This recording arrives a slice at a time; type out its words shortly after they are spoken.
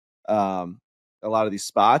a lot of these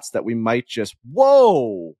spots that we might just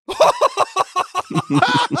whoa.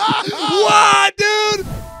 What, dude?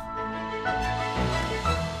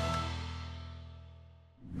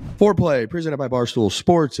 Foreplay, presented by Barstool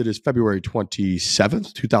Sports. It is February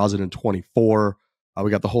 27th, 2024.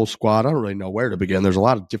 We got the whole squad. I don't really know where to begin. There's a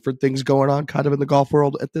lot of different things going on kind of in the golf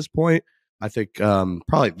world at this point. I think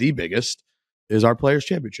probably the biggest is our Players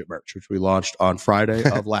Championship merch, which we launched on Friday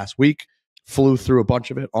of last week. Flew through a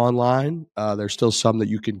bunch of it online. There's still some that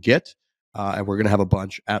you can get, and we're going to have a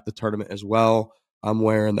bunch at the tournament as well. I'm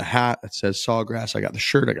wearing the hat that says Sawgrass. I got the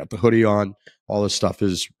shirt. I got the hoodie on. All this stuff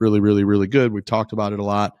is really, really, really good. We've talked about it a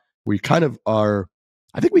lot. We kind of are,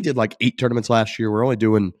 I think we did like 8 tournaments last year. We're only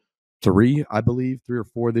doing 3, I believe, 3 or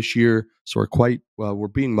 4 this year. So we're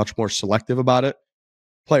being much more selective about it.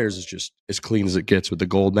 Players is just as clean as it gets with the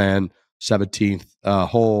Goldman 17th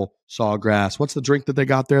hole Sawgrass. What's the drink that they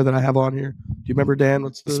got there that I have on here? Do you remember, Dan?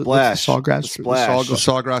 What's the Splash? Sawgrass Splash. The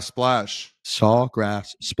Sawgrass Splash.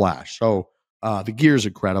 Sawgrass Splash. So the gear is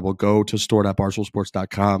incredible. Go to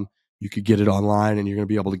store.barstoolsports.com. You could get it online, and you're going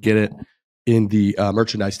to be able to get it in the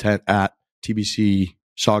merchandise tent at TBC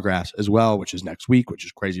Sawgrass as well, which is next week, which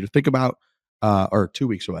is crazy to think about. Or 2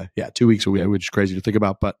 weeks away. Yeah, 2 weeks away, which is crazy to think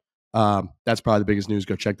about. But that's probably the biggest news.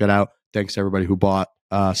 Go check that out. Thanks to everybody who bought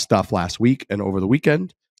stuff last week and over the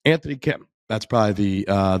weekend. Anthony Kim. That's probably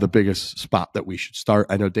the biggest spot that we should start.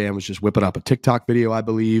 I know Dan was just whipping up a TikTok video, I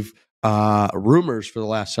believe. Rumors for the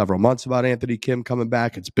last several months about Anthony Kim coming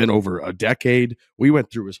back. It's been over a decade. We went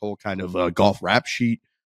through his whole kind of golf rap sheet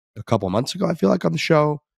a couple months ago, I feel like, on the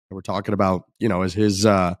show. And we're talking about, is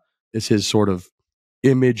his sort of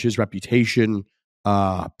image, his reputation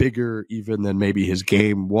bigger even than maybe his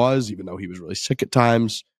game was, even though he was really sick at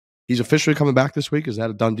times. He's officially coming back this week. Is that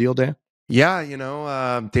a done deal, Dan? Yeah,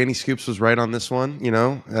 Danny Scoops was right on this one.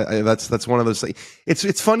 That's one of those things.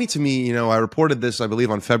 It's funny to me. I reported this, I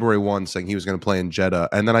believe, on February 1, saying he was going to play in Jeddah,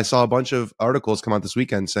 and then I saw a bunch of articles come out this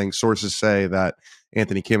weekend saying sources say that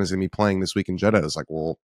Anthony Kim is going to be playing this week in Jeddah. It's like,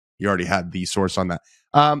 well, you already had the source on that.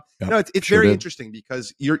 It's sure very did. interesting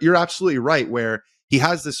because you're absolutely right. Where he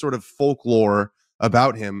has this sort of folklore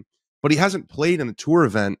about him, but he hasn't played in a tour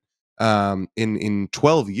event in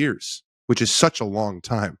 12 years, which is such a long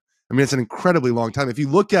time. I mean, it's an incredibly long time. If you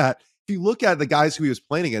look at the guys who he was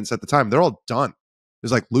playing against at the time, they're all done.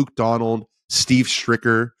 There's like Luke Donald, Steve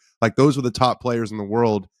Stricker, like those were the top players in the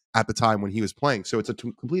world at the time when he was playing. So it's a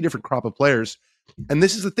completely different crop of players. And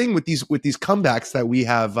this is the thing with these comebacks that we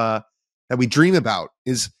have that we dream about,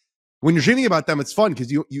 is when you're dreaming about them, it's fun because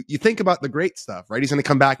you think about the great stuff, right? He's going to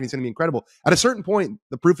come back and he's going to be incredible. At a certain point,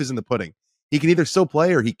 the proof is in the pudding. He can either still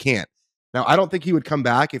play or he can't. Now, I don't think he would come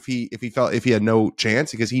back if he had no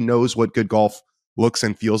chance, because he knows what good golf looks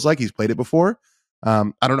and feels like. He's played it before.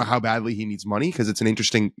 I don't know how badly he needs money, because it's an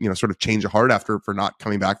interesting, sort of change of heart for not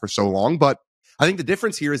coming back for so long. But I think the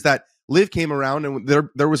difference here is that Liv came around and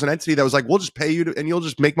there was an entity that was like, we'll just pay you and you'll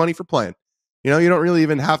just make money for playing. You don't really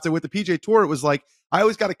even have to. With the PGA Tour, it was like, I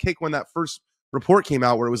always got a kick when that first report came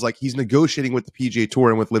out where it was like he's negotiating with the PGA Tour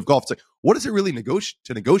and with Liv Golf. It's like, what is it really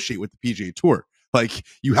to negotiate with the PGA Tour? Like,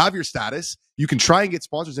 you have your status, you can try and get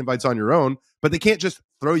sponsors invites on your own, but they can't just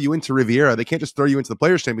throw you into Riviera. They can't just throw you into the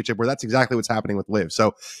Players Championship, where that's exactly what's happening with Liv.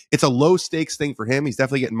 So it's a low stakes thing for him. He's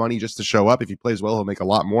definitely getting money just to show up. If he plays well, he'll make a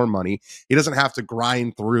lot more money. He doesn't have to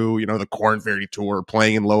grind through, the Corn Ferry Tour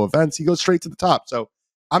playing in low events. He goes straight to the top. So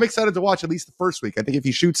I'm excited to watch at least the first week. I think if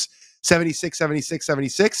he shoots 76, 76,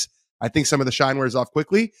 76, I think some of the shine wears off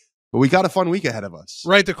quickly. But we got a fun week ahead of us.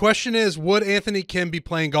 Right. The question is, would Anthony Kim be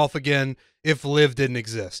playing golf again if Liv didn't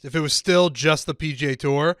exist? If it was still just the PGA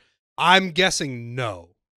Tour? I'm guessing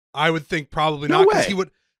no. I would think probably not. way.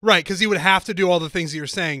 Because he would have to do all the things that you're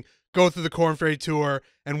saying, go through the Corn Ferry Tour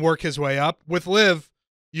and work his way up. With Liv,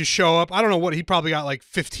 you show up. I don't know what, he probably got like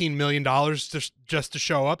 $15 million just to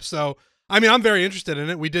show up. So, I mean, I'm very interested in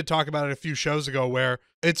it. We did talk about it a few shows ago, where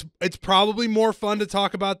it's probably more fun to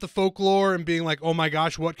talk about the folklore and being like, oh my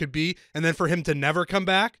gosh, what could be? And then for him to never come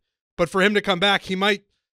back. But for him to come back, he might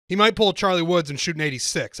pull Charlie Woods and shoot an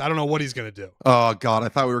 86. I don't know what he's going to do. Oh, God, I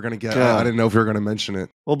thought we were going to get I didn't know if we were going to mention it.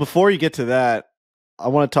 Well, before you get to that, I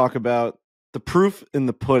want to talk about the proof in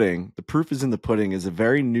the pudding. The proof is in the pudding is a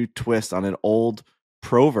very new twist on an old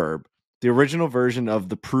proverb. The original version of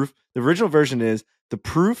the original version is, the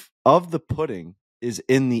proof of the pudding is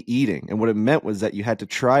in the eating. And what it meant was that you had to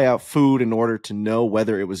try out food in order to know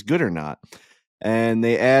whether it was good or not. And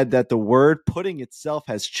they add that the word pudding itself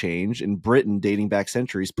has changed in Britain dating back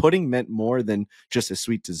centuries. Pudding meant more than just a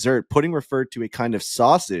sweet dessert. Pudding referred to a kind of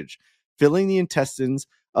sausage filling the intestines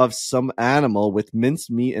of some animal with minced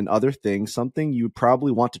meat and other things, something you would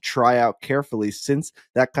probably want to try out carefully since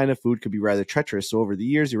that kind of food could be rather treacherous. So over the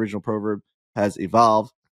years, the original proverb has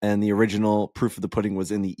evolved, and the original proof of the pudding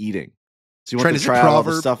was in the eating. So you want Trent, to is it try out all the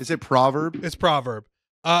proverb? stuff. Is it proverb? It's proverb.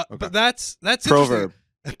 But that's Proverb. interesting.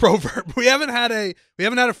 Proverb. We haven't had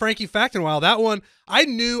a Frankie fact in a while. That one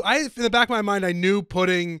in the back of my mind, I knew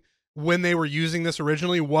pudding when they were using this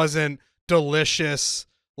originally wasn't delicious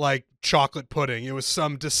like chocolate pudding. It was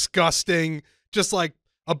some disgusting, just like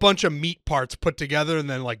a bunch of meat parts put together and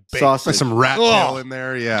then like baked. Sausage. With some rat Oh. tail in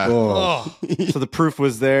there. Yeah. Oh, So the proof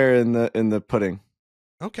was there in the pudding.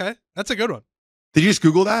 okay, that's a good one. Did you just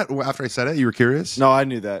Google that after I said it? You were curious? No, I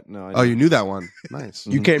knew that. No, I Oh, you knew that one. Nice.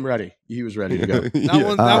 You came ready. He was ready to go.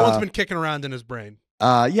 That one's been kicking around in his brain.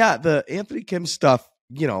 Yeah, the Anthony Kim stuff,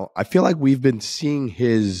 I feel like we've been seeing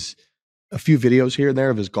a few videos here and there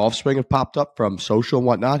of his golf swing have popped up from social and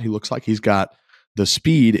whatnot. He looks like he's got the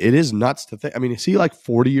speed. It is nuts to think. I mean, is he like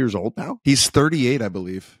 40 years old now? He's 38, I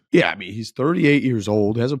believe. Yeah, I mean, he's 38 years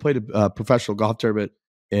old, hasn't played a professional golf tournament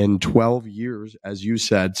in 12 years, as you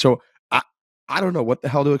said. So I don't know what the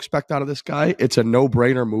hell to expect out of this guy. It's a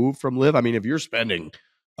no-brainer move from Liv. I mean, if you're spending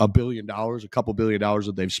 $1 billion, a couple $1 billion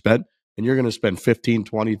that they've spent, and you're going to spend 15,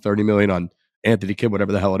 20, 30 million on Anthony Kim,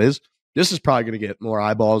 whatever the hell it is, this is probably going to get more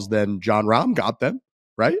eyeballs than John Rahm got them,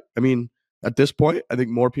 right? I mean, at this point, I think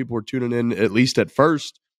more people are tuning in, at least at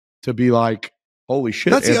first, to be like, holy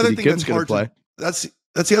shit, That's the Anthony other thing Kim's that's going hard to play. That's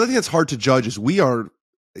the other thing that's hard to judge is we are,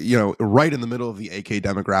 right in the middle of the AK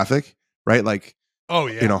demographic, right? Like, Oh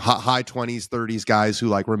yeah. high 20s, 30s guys who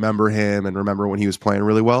like remember him and remember when he was playing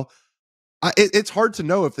really well. It's hard to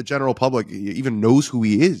know if the general public even knows who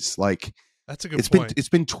he is. Like, That's a good point. It's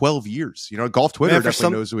been 12 years. Golf Twitter Man,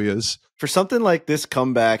 definitely knows who he is. For something like this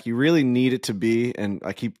comeback, you really need it to be, and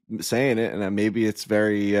I keep saying it, and maybe it's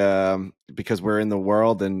very because we're in the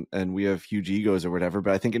world and we have huge egos or whatever,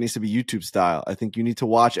 but I think it needs to be YouTube style. I think you need to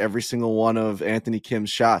watch every single one of Anthony Kim's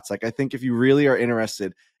shots. Like, I think if you really are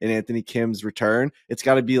interested in Anthony Kim's return, it's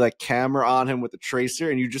got to be like camera on him with a tracer,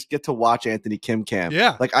 and you just get to watch Anthony Kim cam.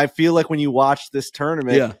 Yeah. Like, I feel like when you watch this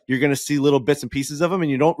tournament, Yeah. you're going to see little bits and pieces of him,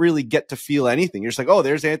 and you don't really get to feel anything. You're just like, oh,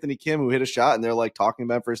 there's Anthony Kim who hit a shot, and they're like talking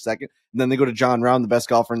about it for a second. And then they go to John Rahm, the best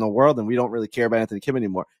golfer in the world, and we don't really care about Anthony Kim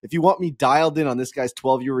anymore. If you want me dialed in on this guy's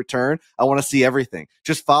 12-year return, I want to see everything.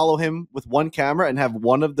 Just follow him with one camera and have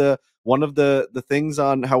one of the things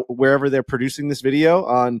on wherever they're producing this video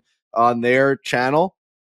on their channel.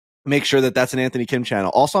 Make sure that that's an Anthony Kim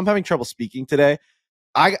channel. Also, I'm having trouble speaking today.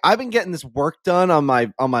 I've been getting this work done on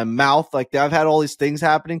my mouth. Like, I've had all these things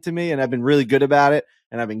happening to me, and I've been really good about it,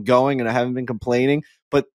 and I've been going, and I haven't been complaining.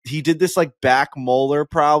 But he did this like back molar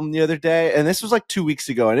problem the other day, and this was like 2 weeks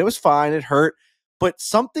ago, and it was fine. It hurt, but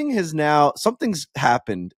something's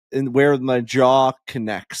happened in where my jaw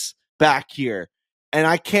connects back here, and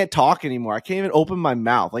I can't talk anymore. I can't even open my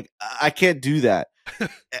mouth. Like, I can't do that.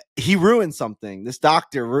 He ruined something. This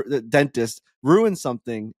doctor, the dentist, ruined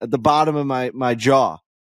something at the bottom of my jaw,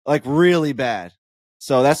 like really bad.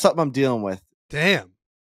 So that's something I'm dealing with. Damn.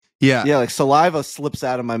 Yeah. Yeah, like saliva slips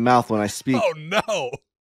out of my mouth when I speak. Oh no.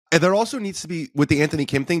 And there also needs to be, with the Anthony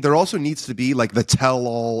Kim thing, there also needs to be like the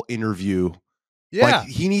tell-all interview. Yeah.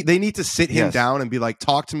 Like, they need to sit him Yes. down and be like,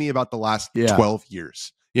 talk to me about the last Yeah. 12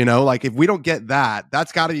 years. Like, if we don't get that,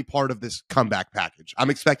 that's got to be part of this comeback package. I'm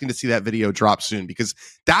expecting to see that video drop soon because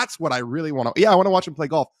that's what I really want to. Yeah, I want to watch him play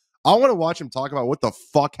golf. I want to watch him talk about what the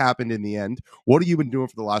fuck happened in the end. What have you been doing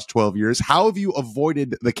for the last 12 years? How have you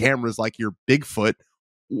avoided the cameras like you're Bigfoot?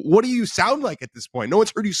 What do you sound like at this point? No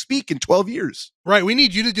one's heard you speak in 12 years. Right. We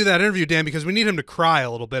need you to do that interview, Dan, because we need him to cry a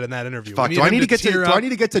little bit in that interview. Fuck, do I need to get to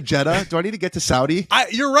Jeddah? Do I need to get to Saudi?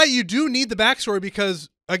 You're right. You do need the backstory because,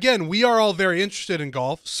 again, we are all very interested in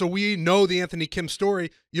golf, so we know the Anthony Kim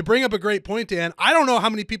story. You bring up a great point, Dan. I don't know how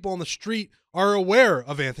many people on the street are aware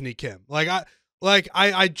of Anthony Kim.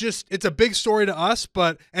 I just, it's a big story to us,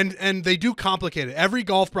 but and they do complicate it. Every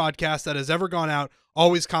golf broadcast that has ever gone out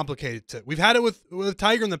always complicates it. We've had it with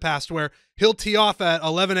Tiger in the past where he'll tee off at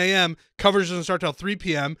 11 a.m., coverage doesn't start till 3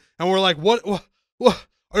 p.m., and we're like, what?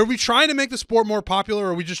 Are we trying to make the sport more popular,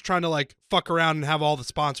 or are we just trying to like fuck around and have all the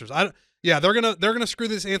sponsors? Yeah, they're gonna screw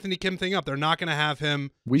this Anthony Kim thing up. They're not gonna have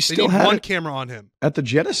him. We They still need had one it camera on him. at the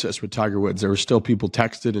Genesis with Tiger Woods. There were still people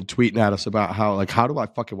texting and tweeting at us about how do I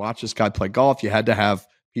fucking watch this guy play golf? You had to have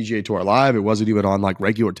PGA Tour Live. It wasn't even on like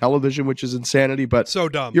regular television, which is insanity. But So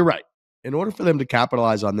dumb. you're right. In order for them to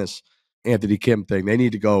capitalize on this Anthony Kim thing, they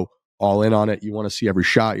need to go all in on it. You want to see every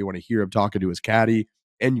shot. You want to hear him talking to his caddy.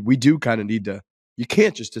 And we do kind of need to, you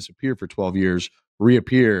can't just disappear for 12 years,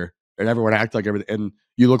 reappear, and everyone act like everything. And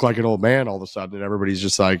you look like an old man all of a sudden, and everybody's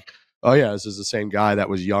just like, oh yeah, this is the same guy that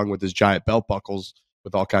was young with his giant belt buckles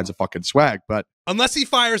with all kinds of fucking swag. But unless he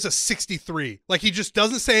fires a 63, like he just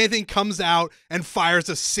doesn't say anything, comes out and fires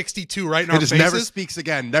a 62 right in our faces. Never speaks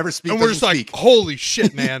again. Never speaks. And we're just like, holy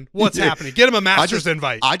shit, man, what's happening? Get him a Masters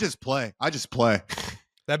invite. I just play.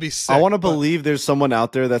 That'd be sick. I want to believe there's someone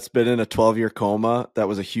out there that's been in a 12-year coma that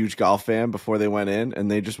was a huge golf fan before they went in, and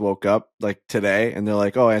they just woke up like today, and they're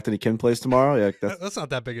like, "Oh, Anthony Kim plays tomorrow." Yeah, that's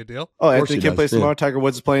not that big a deal. Oh, Anthony Kim plays tomorrow. Tiger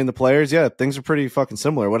Woods is playing the Players. Yeah, things are pretty fucking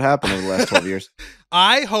similar. What happened over the last 12 years?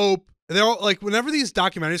 I hope they're all, like, whenever these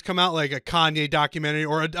documentaries come out, like a Kanye documentary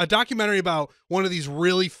or a documentary about one of these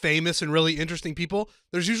really famous and really interesting people,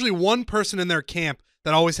 there's usually one person in their camp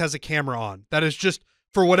that always has a camera on. That is just,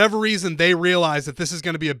 for whatever reason, they realize that this is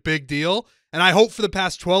going to be a big deal. And I hope for the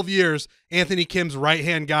past 12 years, Anthony Kim's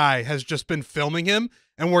right-hand guy has just been filming him,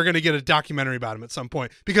 and we're going to get a documentary about him at some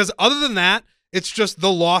point. Because other than that, it's just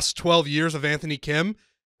the lost 12 years of Anthony Kim.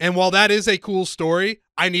 And while that is a cool story,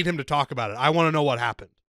 I need him to talk about it. I want to know what happened.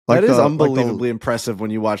 That is unbelievably impressive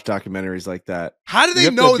when you watch documentaries like that. How do they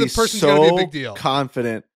know the person's going to be a big deal?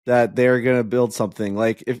 Confident that they're going to build something.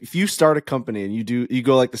 Like if you start a company and you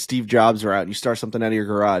go like the Steve Jobs route and you start something out of your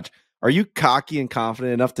garage, are you cocky and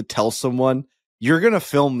confident enough to tell someone you're going to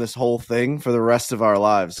film this whole thing for the rest of our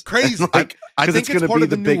lives? It's crazy. Like, because it's going to be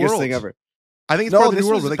the biggest thing ever. I think it's part of the new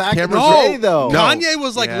world. Was where back the in the cameras day, though. Kanye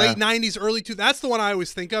was like late 90s, early 2000s. That's the one I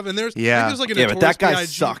always think of. And there's, there's like a but that guy B.I.G.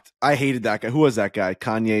 sucked. I hated that guy. Who was that guy?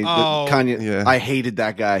 Kanye. Oh, Kanye. yeah. I hated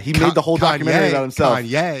that guy. He made the whole documentary about himself.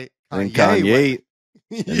 Kanye. And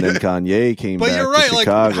then Kanye came back you're right. to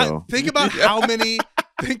Chicago. Like, think about how many.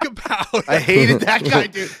 Think about. I hated that guy,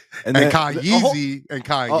 dude. And Kanye and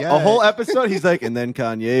Kanye. A whole episode, he's like, and then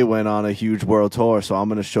Kanye went on a huge world tour, so I'm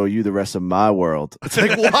going to show you the rest of my world. It's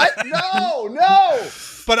like, what? No.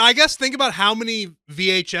 But I guess think about how many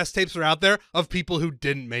VHS tapes are out there of people who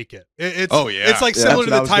didn't make it. It's like similar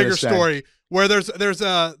to the Tiger story, where there's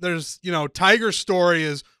Tiger's story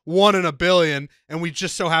is 1 in a billion, and we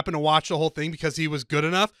just so happen to watch the whole thing because he was good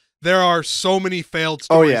enough. There are so many failed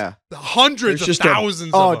stories. Oh, yeah. Hundreds of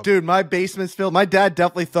thousands of them. Dude, my basement's filled. My dad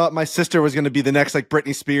definitely thought my sister was going to be the next, like,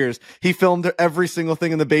 Britney Spears. He filmed every single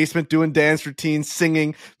thing in the basement, doing dance routines,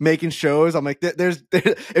 singing, making shows. I'm like,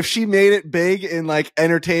 if she made it big in, like,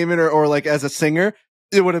 entertainment or like, as a singer,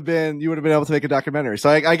 you would have been able to make a documentary.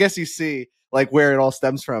 So I guess you see, like, where it all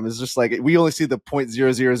stems from. It's just like, we only see the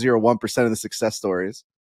 0.0001% of the success stories.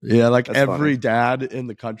 Yeah, like That's every funny. dad in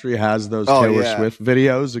the country has those Taylor Swift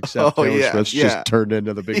videos, except Taylor Swift's yeah. just turned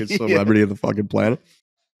into the biggest celebrity of the fucking planet.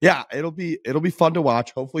 Yeah, it'll be fun to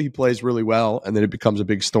watch. Hopefully he plays really well, and then it becomes a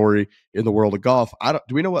big story in the world of golf.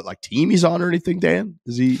 do we know what like team he's on or anything, Dan?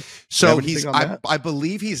 Is he? So I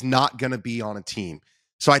believe he's not going to be on a team.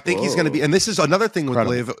 So I think he's going to be, and this is another thing with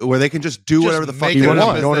Liv, where they can just do whatever the fuck they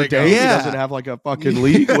want. Notre Dame, he doesn't have like a fucking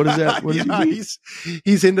league. What is that? What does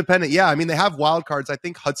he's independent. Yeah, I mean they have wild cards. I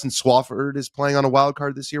think Hudson Swafford is playing on a wild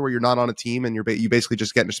card this year, where you're not on a team and you basically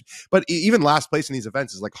just get. But even last place in these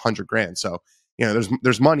events is like $100,000. So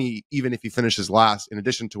there's money even if he finishes last, in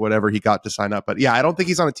addition to whatever he got to sign up. But yeah, I don't think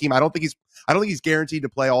he's on a team. I don't think he's guaranteed to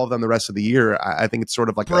play all of them the rest of the year. I think it's sort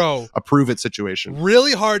of like a prove it situation.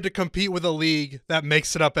 Really hard to compete with a league that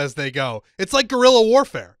makes it up as they go. It's like guerrilla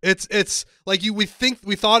warfare. It's like we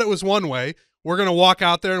thought it was one way. We're gonna walk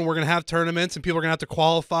out there and we're gonna have tournaments and people are gonna have to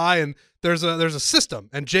qualify, and there's a system,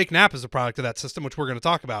 and Jake Knapp is a product of that system, which we're gonna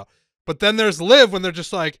talk about. But then there's Liv when they're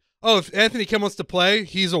just like, oh, if Anthony Kim wants to play,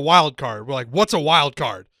 he's a wild card. We're like, what's a wild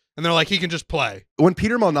card? And they're like, he can just play. When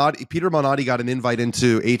Peter Malnati got an invite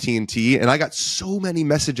into AT&T, and I got so many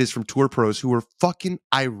messages from tour pros who were fucking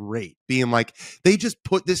irate, being like, they just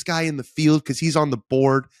put this guy in the field because he's on the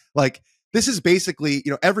board. Like, this is basically,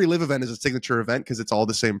 every live event is a signature event because it's all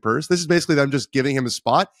the same purse. This is basically them just giving him a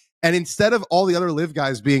spot. And instead of all the other live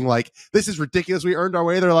guys being like, this is ridiculous, we earned our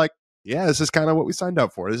way, they're like, yeah, this is kind of what we signed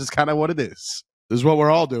up for. This is kind of what it is. This is what we're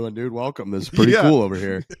all doing, dude. Welcome. This is pretty cool over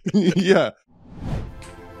here. Yeah.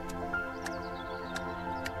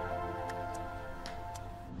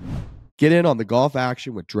 Get in on the golf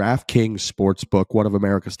action with DraftKings Sportsbook, one of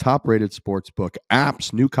America's top-rated sportsbook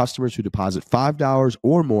apps. New customers who deposit $5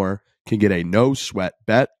 or more can get a no-sweat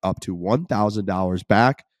bet up to $1,000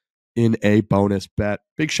 back in a bonus bet.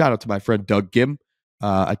 Big shout-out to my friend Doug Gim.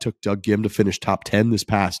 I took Doug Gim to finish top 10 this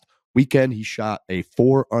past weekend. He shot a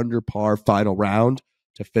 4 under par final round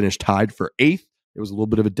to finish tied for 8th. It was a little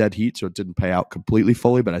bit of a dead heat, so it didn't pay out completely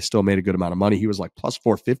fully, but I still made a good amount of money. He was like plus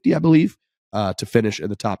 450, I believe, to finish in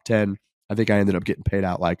the top 10. I think I ended up getting paid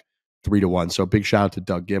out like 3-1. So big shout out to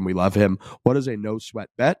Doug Gim. We love him. What is a no sweat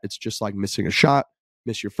bet? It's just like missing a shot.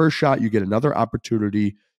 Miss your first shot, you get another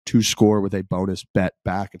opportunity to score with a bonus bet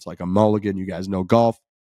back. It's like a mulligan. You guys know golf.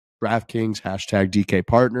 DraftKings, #DK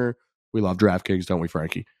partner. We love DraftKings, don't we,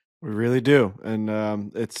 Frankie? We really do,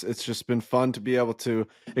 and it's just been fun to be able to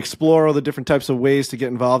explore all the different types of ways to get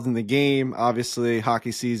involved in the game. Obviously,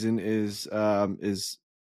 hockey season is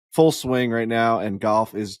full swing right now, and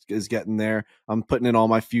golf is getting there. I'm putting in all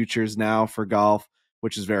my futures now for golf,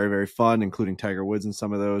 which is very, very fun, including Tiger Woods and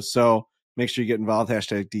some of those. So make sure you get involved.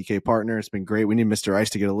 #DK partner. It's been great. We need Mr.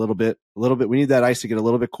 Ice to get a little bit. We need that ice to get a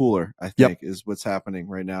little bit cooler, I think, is what's happening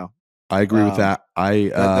right now. I agree with that.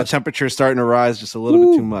 The temperature is starting to rise just a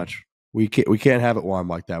little bit too much. We can't have it warm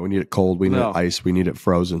like that. We need it cold. We need it ice. We need it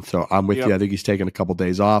frozen. So I'm with you. I think he's taking a couple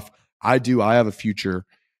days off. I have a future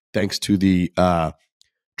thanks to the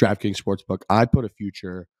DraftKings Sportsbook. I put a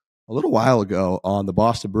future a little while ago on the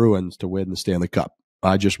Boston Bruins to win the Stanley Cup.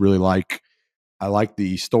 I just really like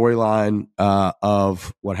the storyline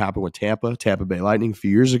of what happened with Tampa Bay Lightning a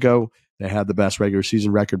few years ago. They had the best regular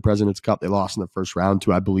season record, President's Cup. They lost in the first round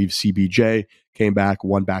to, I believe, CBJ. Came back,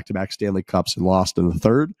 won back-to-back Stanley Cups, and lost in the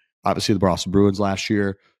third. Obviously, the Boston Bruins last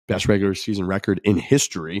year, best regular season record in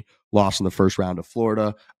history, lost in the first round of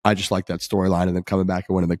Florida. I just like that storyline and then coming back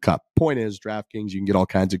and winning the Cup. Point is, DraftKings, you can get all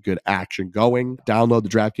kinds of good action going. Download the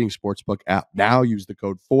DraftKings Sportsbook app now. Use the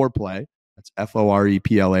code FOREPLAY. That's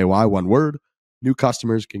FOREPLAY, one word. New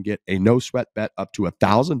customers can get a no-sweat bet up to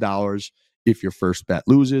 $1,000 if your first bet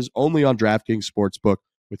loses. Only on DraftKings Sportsbook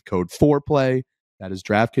with code FOREPLAY. That is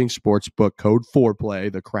DraftKings Sportsbook, code FOREPLAY.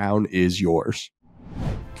 The crown is yours.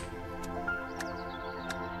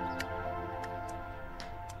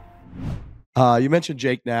 You mentioned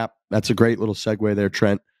Jake Knapp. That's a great little segue there,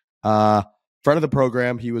 Trent. Friend of the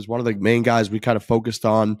program. He was one of the main guys we kind of focused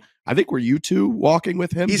on. I think were you two walking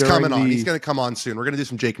with him? He's coming on. He's going to come on soon. We're going to do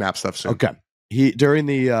some Jake Knapp stuff soon. Okay. During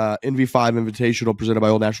the NV5 Invitational presented by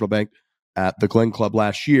Old National Bank at the Glen Club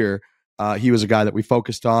last year, he was a guy that we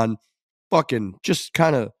focused on. Fucking just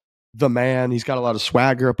kind of the man. He's got a lot of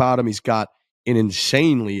swagger about him. He's got an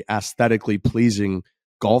insanely aesthetically pleasing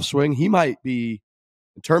golf swing. He might be,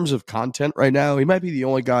 in terms of content right now, he might be the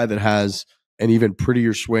only guy that has an even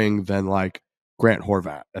prettier swing than like Grant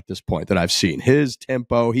Horvat at this point that I've seen. His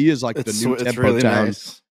tempo, he is like the new tempo really down.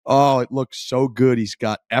 nice. Oh, it looks so good. He's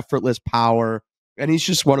got effortless power. And he's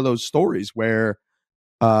just one of those stories where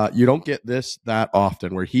you don't get this that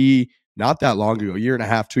often, where he, not that long ago, a year and a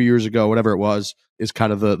half, 2 years ago, whatever it was, is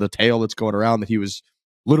kind of the tale that's going around that he was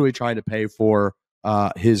literally trying to pay for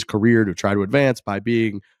his career to try to advance by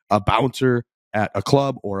being a bouncer at a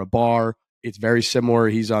club or a bar. It's very similar.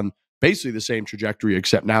 He's on basically the same trajectory,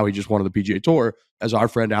 except now he just won the PGA Tour as our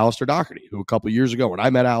friend Alistair Doherty, who a couple of years ago when I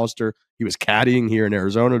met Alistair, he was caddying here in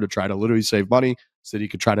Arizona to try to literally save money so that he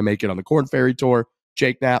could try to make it on the Corn Ferry Tour.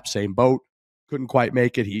 Jake Knapp, same boat, couldn't quite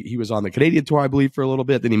make it. He was on the Canadian Tour, I believe, for a little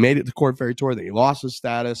bit. Then he made it to the Corn Ferry Tour. Then he lost his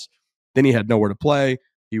status. Then he had nowhere to play.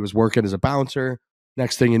 He was working as a bouncer.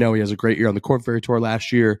 Next thing you know, he has a great year on the Corn Ferry Tour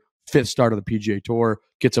last year. 5th start of the PGA Tour.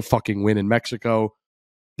 Gets a fucking win in Mexico.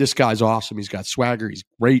 This guy's awesome. He's got swagger. He's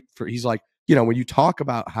great. He's like, you know, when you talk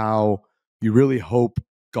about how you really hope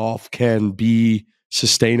golf can be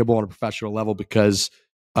sustainable on a professional level because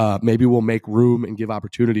maybe we'll make room and give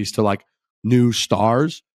opportunities to like new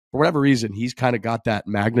stars. For whatever reason, he's kind of got that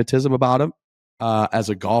magnetism about him as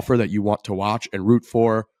a golfer that you want to watch and root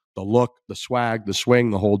for. The look, the swag, the swing,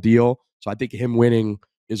 the whole deal. So I think him winning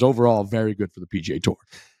is overall very good for the PGA Tour.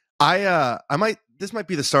 This might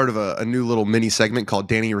be the start of a new little mini segment called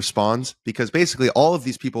Danny Responds, because basically all of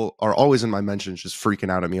these people are always in my mentions just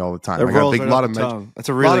freaking out at me all the time. I got a big lot of mentions. That's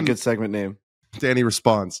a really good segment name. Danny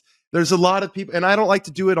Responds. There's a lot of people, and I don't like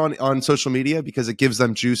to do it on social media because it gives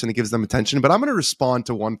them juice and it gives them attention, but I'm going to respond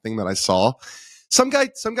to one thing that I saw. Some guy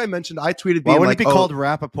mentioned, I tweeted being Why wouldn't like, it be called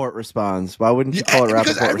Rappaport Responds? Why wouldn't you call it Rappaport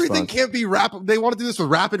Because everything Responds? can't be rapid. They want to do this with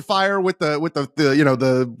rapid fire with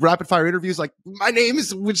the rapid fire interviews. Like my name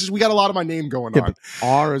is, we got a lot of my name going on.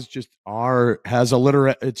 R has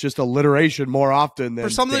it's just alliteration more often than for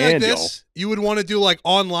something Daniel. like this. You would want to do like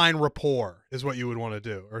online rapport is what you would want to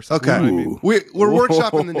do, or something. Okay, You know what I mean? we're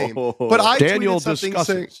workshopping the name, but I Daniel tweeted something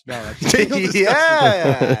discusses. saying, Daniel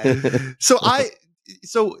discusses. Yeah. So I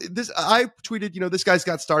tweeted, this guy's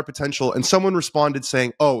got star potential, and someone responded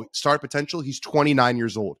saying, "Oh, star potential. He's 29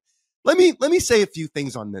 years old." Let me say a few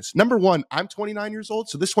things on this. Number one, I'm 29 years old,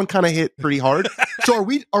 so this one kind of hit pretty hard. So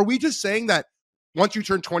are we just saying that once you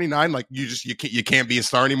turn 29, like you can't be a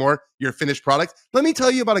star anymore? You're a finished product. Let me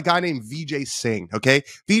tell you about a guy named Vijay Singh. Okay,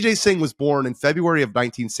 Vijay Singh was born in February of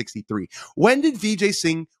 1963. When did Vijay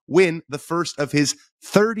Singh win the first of his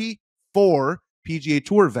 34 PGA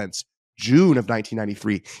Tour events? June of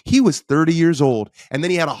 1993. He was 30 years old, and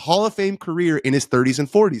then he had a Hall of Fame career in his 30s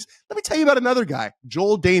and 40s. Let me tell you about another guy,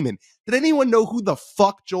 Joel Damon. Did anyone know who the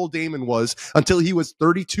fuck Joel Damon was until he was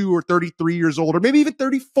 32 or 33 years old, or maybe even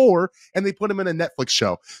 34, and they put him in a Netflix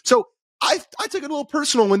show? So I took it a little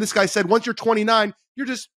personal when this guy said, once you're 29, you're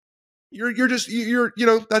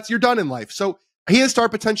done in life. So he has star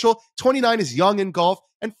potential. 29 is young in golf,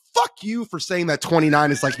 and fuck you for saying that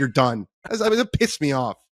 29 is like you're done. It pissed me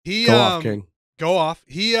off. Go off, King. Go off.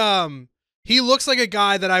 He looks like a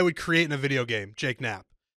guy that I would create in a video game, Jake Knapp.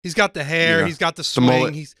 He's got the hair, he's got the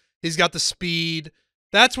swing, he's got the speed.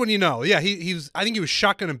 That's when you know. Yeah, he was, I think he was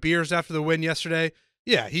shotgunning beers after the win yesterday.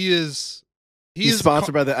 Yeah, he's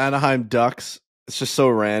sponsored by the Anaheim Ducks. It's just so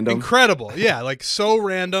random. Incredible. Yeah, like so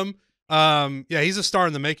random. Yeah, he's a star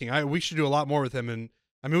in the making. We should do a lot more with him. And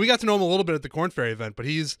I mean, we got to know him a little bit at the Corn Ferry event, but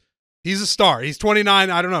he's a star. He's 29.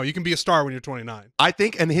 I don't know. You can be a star when you're 29. I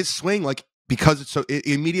think, and his swing, like, because it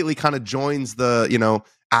immediately kind of joins the,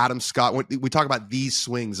 Adam Scott. When we talk about these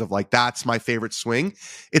swings of like, that's my favorite swing.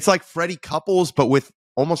 It's like Freddie Couples, but with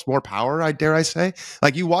almost more power, dare I say.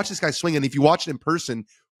 Like, you watch this guy swing, and if you watch it in person,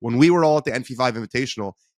 when we were all at the NV5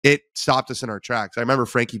 Invitational, it stopped us in our tracks. I remember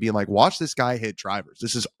Frankie being like, watch this guy hit drivers.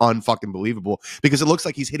 This is unfucking believable, because it looks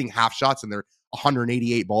like he's hitting half shots and they're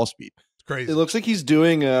 188 ball speed. It's crazy. It looks like he's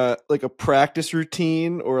doing a practice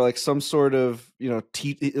routine, or like some sort of,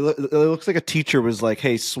 it looks like a teacher was like,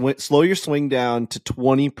 hey, slow your swing down to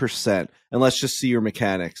 20% and let's just see your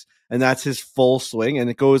mechanics. And that's his full swing. And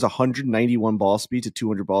it goes 191 ball speed to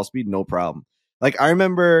 200 ball speed. No problem. Like, I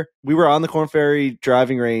remember we were on the Corn Ferry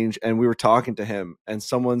driving range and we were talking to him, and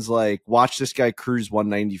someone's like, watch this guy cruise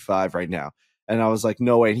 195 right now. And I was like,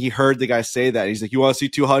 no way. And he heard the guy say that. He's like, you want to see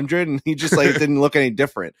 200? And he just like didn't look any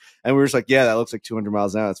different. And we were just like, yeah, that looks like 200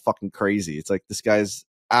 miles an hour. It's fucking crazy. It's like, this guy's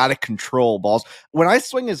out of control balls. When I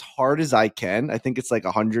swing as hard as I can, I think it's like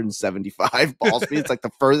 175 ball speed. It's like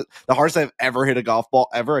the hardest I've ever hit a golf ball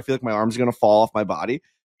ever. I feel like my arm's going to fall off my body.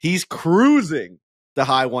 He's cruising the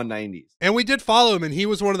high 190s. And we did follow him, and he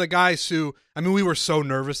was one of the guys who, I mean, we were so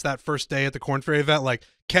nervous that first day at the Corn Ferry event. Like,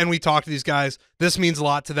 can we talk to these guys? This means a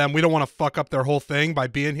lot to them. We don't want to fuck up their whole thing by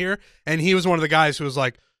being here. And he was one of the guys who was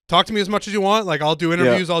like, talk to me as much as you want. Like, I'll do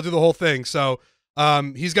interviews. Yeah. I'll do the whole thing. So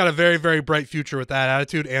he's got a very, very bright future with that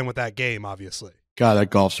attitude and with that game, obviously. God, that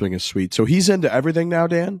golf swing is sweet. So he's into everything now,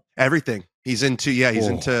 Dan? Everything. He's into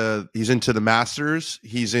the Masters.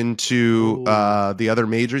 He's into the other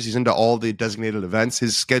majors. He's into all the designated events.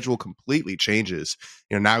 His schedule completely changes.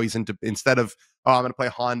 Now he's into, instead of, I'm going to play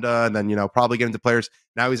Honda and then, probably get into players.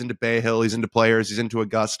 Now he's into Bay Hill. He's into players. He's into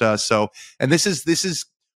Augusta. So, and this is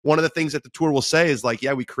one of the things that the tour will say is like,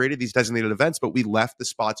 yeah, we created these designated events, but we left the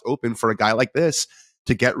spots open for a guy like this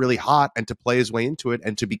to get really hot and to play his way into it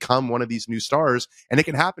and to become one of these new stars. And it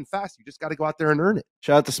can happen fast. You just got to go out there and earn it.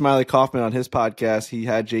 Shout out to Smiley Kaufman on his podcast. He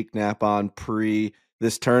had Jake Knapp on pre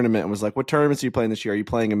this tournament and was like, what tournaments are you playing this year? Are you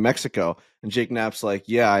playing in Mexico? And Jake Knapp's like,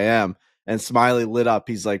 yeah, I am. And Smiley lit up.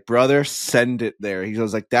 He's like, brother, send it there. He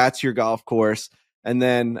goes like, that's your golf course. And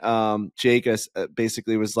then Jake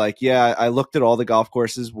basically was like, yeah, I looked at all the golf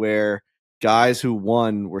courses where guys who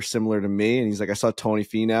won were similar to me. And he's like, I saw Tony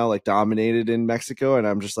Finau like dominated in Mexico. And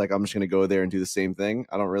I'm just going to go there and do the same thing.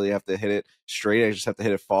 I don't really have to hit it straight. I just have to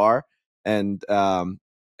hit it far. And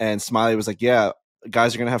Smiley was like, yeah,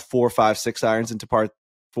 guys are going to have 4, 5, 6 irons into par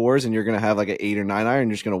 4s. And you're going to have like an 8 or 9 iron.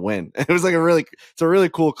 You're just going to win. It was like it's a really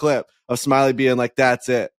cool clip of Smiley being like, that's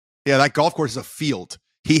it. Yeah. That golf course is a field.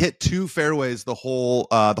 He hit 2 fairways the whole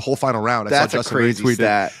final round. That's a crazy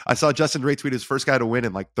stat. I saw Justin Ray tweet his first guy to win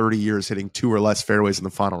in like 30 years hitting 2 or less fairways in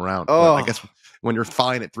the final round. Oh, but I guess when you're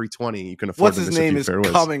fine at 320, you can afford. What's his name is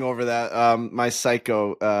fairways. Coming over that. My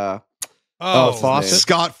psycho. Fawcett.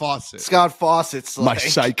 Scott Fawcett. Scott Fawcett's my like,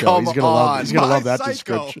 psycho. He's gonna love that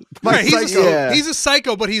description. He's a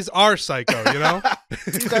psycho, but he's our psycho.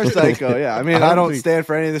 He's our psycho. Yeah. I mean, I don't stand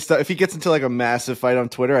for any of this stuff. If he gets into like a massive fight on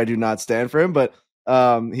Twitter, I do not stand for him. But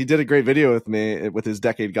he did a great video with me with his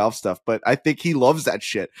decade golf stuff, but I think he loves that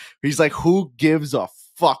shit. He's like, who gives a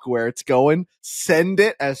fuck where it's going? Send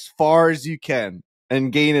it as far as you can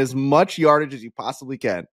and gain as much yardage as you possibly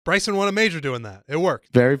can. Bryson won a major doing that. It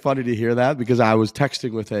worked. Very funny to hear that, because I was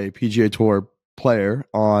texting with a PGA Tour player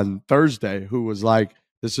on Thursday who was like,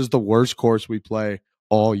 this is the worst course we play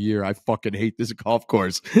all year. I fucking hate this golf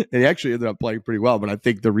course. And he actually ended up playing pretty well. But I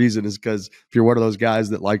think the reason is because if you're one of those guys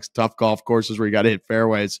that likes tough golf courses where you got to hit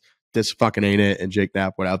fairways, this fucking ain't it. And Jake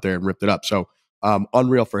Knapp went out there and ripped it up. So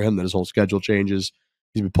unreal for him that his whole schedule changes.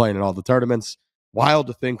 He's been playing in all the tournaments. Wild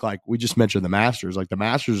to think, like we just mentioned the Masters. Like the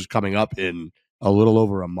Masters is coming up in a little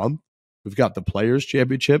over a month. We've got the Players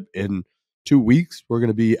Championship in 2 weeks, we're going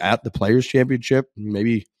to be at the Players Championship.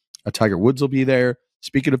 Maybe a Tiger Woods will be there.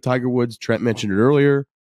 Speaking of Tiger Woods, Trent mentioned it earlier.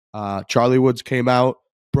 Charlie Woods came out,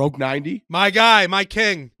 broke 90. My guy, my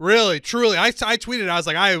king. Really, truly. I tweeted, I was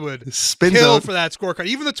like, I would Spin kill zone. for that scorecard.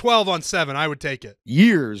 Even the 12 on 7, I would take it.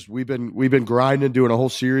 Years we've been grinding, doing a whole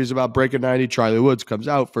series about breaking 90. Charlie Woods comes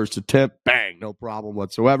out, first attempt, bang, no problem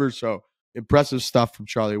whatsoever. So impressive stuff from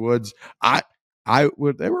Charlie Woods. There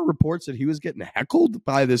were reports that he was getting heckled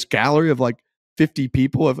by this gallery of like 50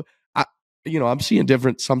 people. I'm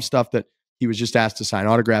seeing some stuff that he was just asked to sign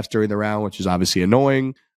autographs during the round, which is obviously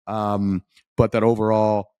annoying. But that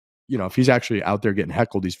overall, if he's actually out there getting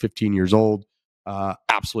heckled, he's 15 years old,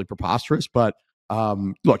 absolutely preposterous. But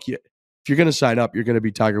look, if you're going to sign up, you're going to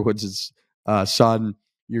be Tiger Woods' son.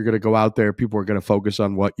 You're going to go out there. People are going to focus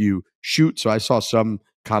on what you shoot. So I saw some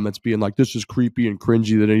comments being like, this is creepy and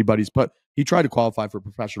cringy that anybody's put. He tried to qualify for a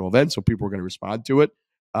professional event, so people were going to respond to it.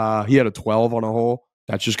 He had a 12 on a hole.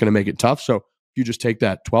 That's just going to make it tough. So if you just take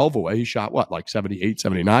that 12 away, he shot like 78,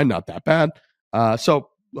 79, not that bad. So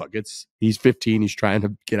look, he's 15. He's trying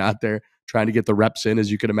to get out there, trying to get the reps in, as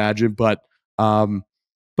you can imagine. But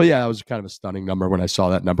yeah, that was kind of a stunning number when I saw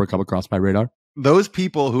that number come across my radar. Those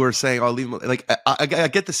people who are saying, "I'll leave him," like I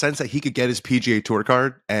get the sense that he could get his PGA Tour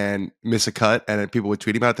card and miss a cut, and then people would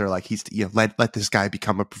tweet about it. They're like, let this guy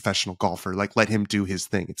become a professional golfer. Like, let him do his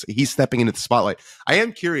thing. He's stepping into the spotlight. I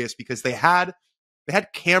am curious because they had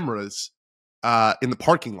cameras in the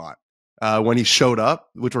parking lot when he showed up,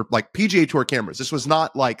 which were like PGA Tour cameras. This was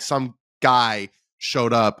not like some guy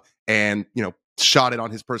showed up and shot it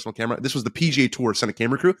on his personal camera. This was the PGA Tour sent a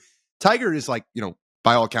camera crew. Tiger is like,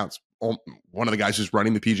 by all accounts, one of the guys who's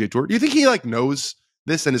running the PGA Tour. Do you think he like knows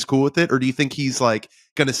this and is cool with it, or do you think he's like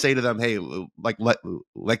going to say to them, "Hey, like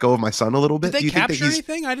let go of my son a little bit"? Did they do you capture think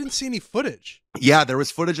anything? I didn't see any footage. Yeah, there was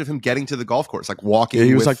footage of him getting to the golf course, like walking. Yeah,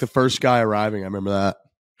 he was like the first guy arriving. I remember that.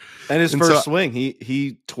 And his first swing,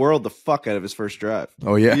 he twirled the fuck out of his first drive.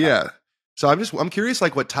 Oh yeah, yeah. So I'm curious,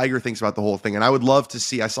 like what Tiger thinks about the whole thing, and I would love to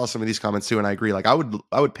see. I saw some of these comments too, and I agree. Like I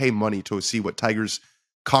would pay money to see what Tiger's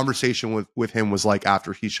conversation with him was like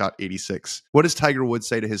after he shot 86. What does Tiger Woods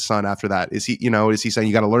say to his son after that? Is he saying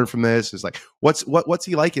you got to learn from this? Is like what's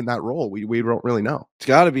he like in that role? We don't really know. It's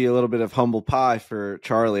got to be a little bit of humble pie for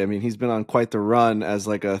Charlie. I mean, he's been on quite the run as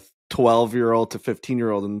like a 12-year-old to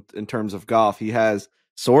 15-year-old in terms of golf. He has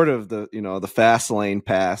sort of the fast lane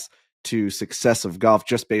pass to success of golf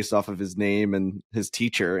just based off of his name and his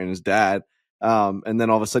teacher and his dad. And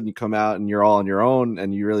then all of a sudden you come out and you're all on your own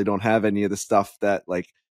and you really don't have any of the stuff that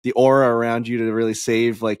like the aura around you to really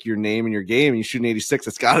save like your name and your game. And you shoot an 86.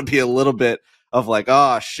 It's got to be a little bit of like,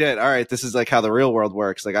 oh shit. All right. This is like how the real world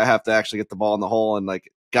works. Like I have to actually get the ball in the hole, and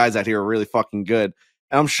like guys out here are really fucking good.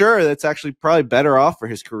 And I'm sure that's actually probably better off for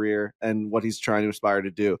his career and what he's trying to aspire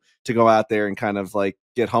to do, to go out there and kind of like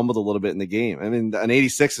get humbled a little bit in the game. I mean, an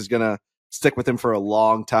 86 is going to stick with him for a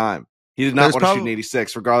long time. He did not want to shoot an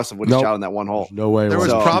 86, regardless of what he shot on that one hole. No way. There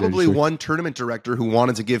was probably one tournament director who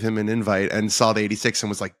wanted to give him an invite and saw the 86 and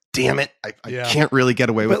was like, "Damn it, I can't really get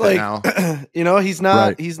away with it now." He's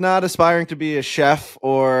not he's not aspiring to be a chef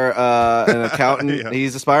or an accountant. Yeah.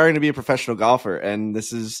 He's aspiring to be a professional golfer, and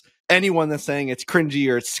this is anyone that's saying it's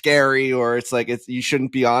cringy or it's scary or it's like you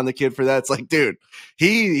shouldn't be on the kid for that. It's like, dude,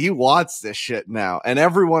 he wants this shit now, and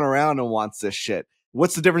everyone around him wants this shit.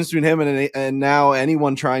 What's the difference between him and now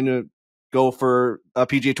anyone trying to go for a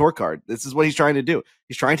PGA Tour card? This is what he's trying to do.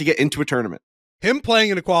 He's trying to get into a tournament. Him playing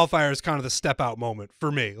in a qualifier is kind of the step out moment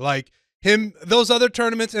for me. Like those other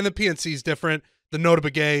tournaments, and the PNC is different. The Nota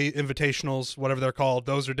Begay Invitationals, whatever they're called,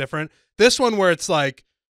 those are different. This one where it's like,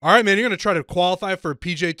 all right, man, you're going to try to qualify for a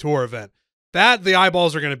PGA Tour event. The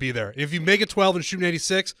eyeballs are going to be there. If you make it 12 and shoot an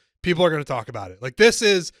 86, people are going to talk about it. Like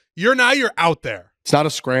you're out there. It's not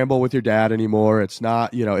a scramble with your dad anymore. It's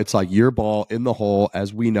not, it's like your ball in the hole,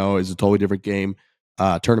 as we know, is a totally different game.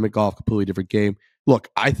 Tournament golf, completely different game. Look,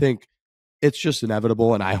 I think it's just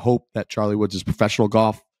inevitable, and I hope that Charlie Woods' professional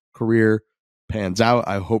golf career pans out.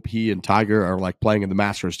 I hope he and Tiger are like playing in the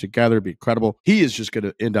Masters together. It'd be incredible. He is just going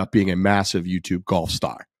to end up being a massive YouTube golf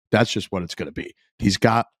star. That's just what it's going to be. He's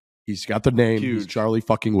got the name. Huge. He's Charlie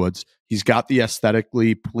fucking Woods. He's got the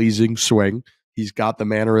aesthetically pleasing swing. He's got the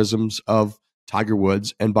mannerisms of Tiger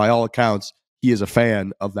Woods, and by all accounts, he is a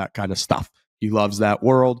fan of that kind of stuff. He loves that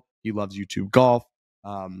world. He loves YouTube golf.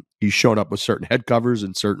 He's shown up with certain head covers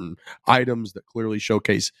and certain items that clearly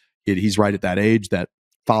showcase it. He's right at that age that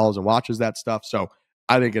follows and watches that stuff. So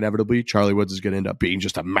I think inevitably Charlie Woods is going to end up being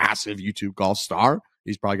just a massive YouTube golf star.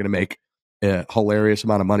 He's probably going to make a hilarious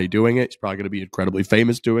amount of money doing it. He's probably going to be incredibly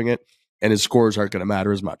famous doing it, and his scores aren't going to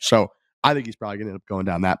matter as much. So I think he's probably going to end up going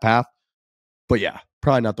down that path. But yeah,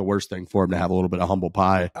 probably not the worst thing for him to have a little bit of humble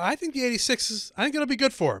pie. I think the 86 I think it'll be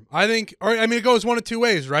good for him. It goes one of two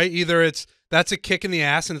ways, right? Either that's a kick in the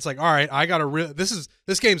ass, and it's like, all right, I got to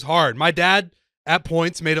this game's hard. My dad at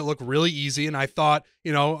points made it look really easy, and I thought,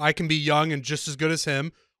 I can be young and just as good as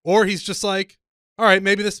him. Or he's just like, all right,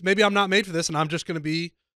 maybe I'm not made for this, and I'm just going to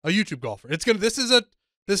be a YouTube golfer.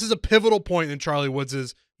 This is a pivotal point in Charlie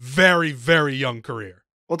Woods' very, very young career.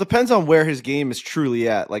 Well, it depends on where his game is truly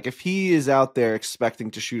at. Like, if he is out there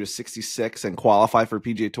expecting to shoot a 66 and qualify for a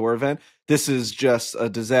PGA Tour event, this is just a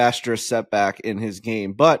disastrous setback in his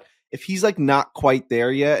game. But if he's like not quite there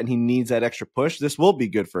yet and he needs that extra push, this will be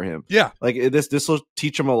good for him. Yeah. Like this will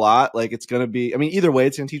teach him a lot. Like, it's going to be, either way,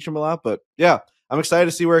 it's going to teach him a lot. But yeah, I'm excited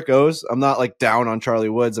to see where it goes. I'm not like down on Charlie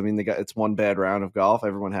Woods. It's one bad round of golf.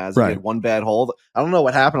 Everyone has right. He had one bad hole. I don't know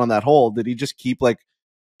what happened on that hole. Did he just keep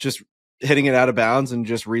just hitting it out of bounds and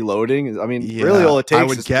just reloading? Really all it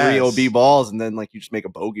takes is 3 OB balls, and then you just make a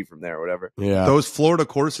bogey from there or whatever. Yeah. Those Florida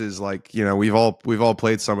courses, we've all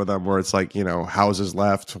played some of them where it's houses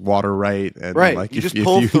left, water right, and right. You just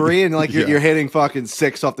pull 3 and you're hitting fucking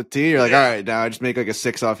 6 off the tee. You're like, all right, now I just make a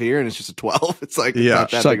 6 off here and it's just a 12. It's it's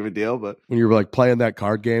not that big of a deal. But when you're playing that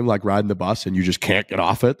card game, riding the bus and you just can't get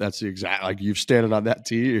off it, that's the exact you're standing on that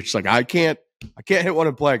tee. You're just like, I can't hit one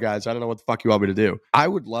and play, guys. I don't know what the fuck you want me to do. I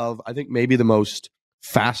think maybe the most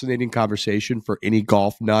fascinating conversation for any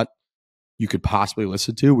golf nut you could possibly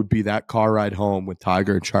listen to would be that car ride home with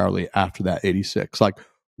Tiger and Charlie after that 86.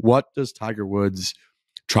 What does Tiger Woods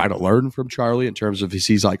try to learn from Charlie in terms of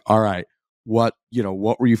he's like, all right, what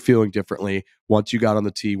were you feeling differently once you got on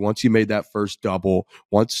the tee, once you made that first double,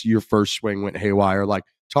 once your first swing went haywire?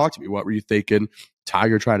 Talk to me. What were you thinking?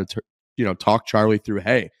 Tiger trying to, talk Charlie through,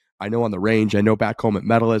 hey, I know on the range, I know back home at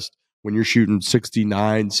Medalist, when you're shooting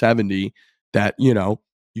 69, 70, that,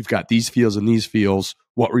 you've got these feels and these feels.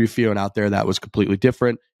 What were you feeling out there that was completely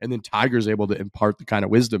different? And then Tiger's able to impart the kind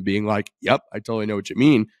of wisdom being like, yep, I totally know what you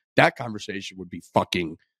mean. That conversation would be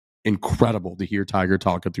fucking incredible to hear Tiger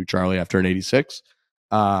talking through Charlie after an 86.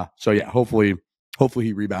 So yeah, hopefully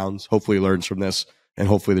he rebounds. Hopefully he learns from this. And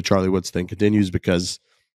hopefully the Charlie Woods thing continues because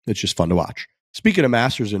it's just fun to watch. Speaking of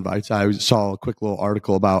Masters invites, I saw a quick little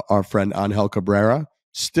article about our friend Angel Cabrera.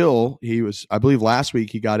 Still, I believe last week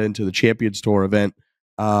he got into the Champions Tour event,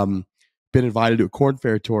 been invited to a Corn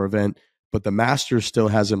Fair Tour event, but the Masters still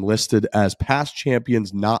has him listed as past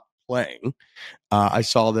champions not playing. I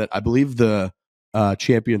saw that, I believe the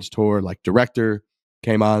Champions Tour director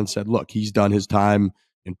came on and said, look, he's done his time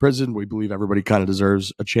in prison. We believe everybody kind of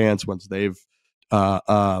deserves a chance once they've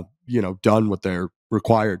done what they're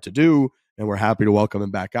required to do. And we're happy to welcome him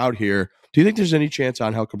back out here. Do you think there's any chance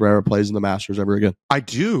Angel Cabrera plays in the Masters ever again? I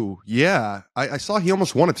do, yeah. I saw he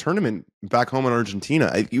almost won a tournament back home in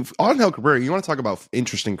Argentina. Angel Cabrera, you want to talk about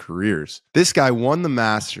interesting careers. This guy won the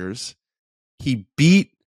Masters. He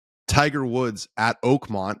beat Tiger Woods at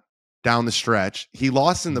Oakmont down the stretch. He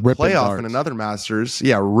lost in the playoff in another Masters.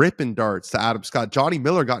 Yeah, ripping darts to Adam Scott. Johnny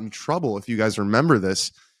Miller got in trouble, if you guys remember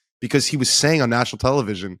this, because he was saying on national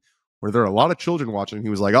television, where there are a lot of children watching, he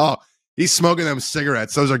was like, oh, he's smoking them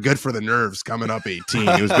cigarettes. Those are good for the nerves coming up 18.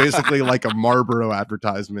 It was basically like a Marlboro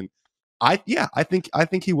advertisement. I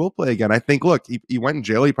think he will play again. I think, look, he went in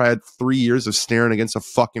jail. He probably had 3 years of staring against a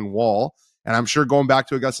fucking wall. And I'm sure going back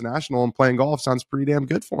to Augusta National and playing golf sounds pretty damn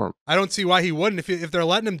good for him. I don't see why he wouldn't. If they're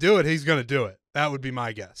letting him do it, he's going to do it. That would be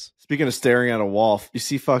my guess. Speaking of staring at a wall, you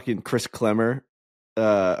see fucking Chris Klemmer,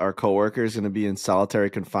 our coworker, is going to be in solitary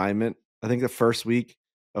confinement. I think the first week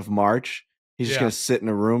of March. He's just going to sit in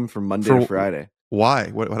a room from Monday to Friday. Why?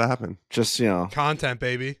 What happened? Just, content,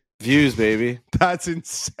 baby. Views, baby. That's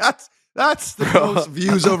insane. That's the most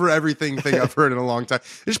views over everything thing I've heard in a long time.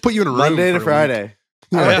 They just put you in a room Monday to Friday.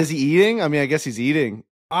 Yeah. Is he eating? I guess he's eating.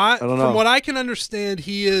 I don't know. From what I can understand,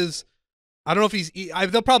 he is. I don't know if he's.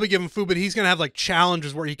 They'll probably give him food, but he's going to have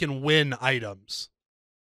challenges where he can win items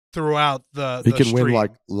throughout the. He can stream. win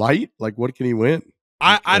light. What can he win?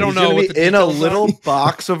 I don't know. What in a little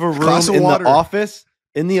box of a room in the office.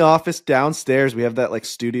 In the office downstairs, we have that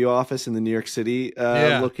studio office in the New York City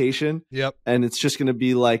location. Yep. And it's just going to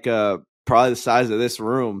be probably the size of this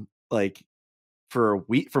room, for a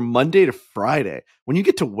week, from Monday to Friday. When you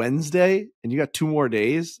get to Wednesday and you got 2 more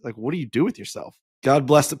days, what do you do with yourself? God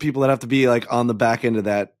bless the people that have to be on the back end of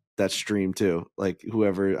that stream too.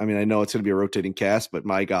 Whoever. I mean, I know it's going to be a rotating cast, but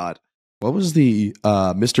my God. What was the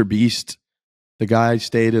Mr. Beast? The guy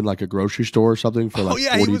stayed in a grocery store or something for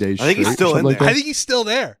 40 days. I think he's still in there. I think he's still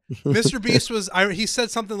there. Mr. Beast he said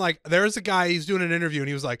something there's a guy, he's doing an interview and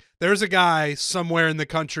he was like, there's a guy somewhere in the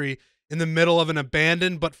country in the middle of an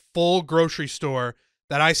abandoned but full grocery store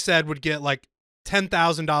that I said would get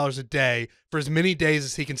 $10,000 a day for as many days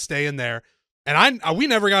as he can stay in there. And we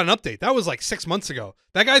never got an update. That was like 6 months ago.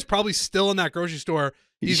 That guy's probably still in that grocery store.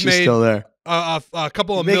 He's made still there. A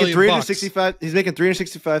couple of million bucks. He's making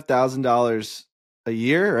 $365,000 a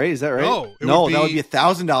year, right? Is that right? No, that would be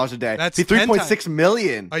 $1,000 a day. That's $3.6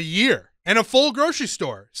 million a year and a full grocery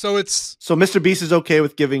store. So Mr. Beast is okay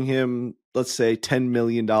with giving him, let's say, $10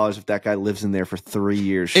 million if that guy lives in there for 3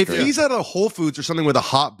 years. If he's at a Whole Foods or something with a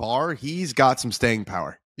hot bar, he's got some staying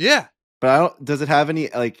power. Yeah. But does it have any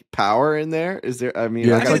like power in there? Is there? I mean,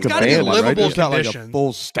 it's like it's gotta be livable right? There's not like a conditions.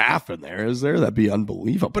 full staff in there, is there? That'd be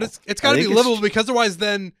unbelievable. But it's got to be livable because otherwise,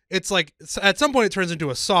 then it's like at some point it turns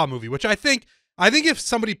into a Saw movie, which I think if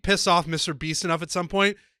somebody piss off Mr. Beast enough at some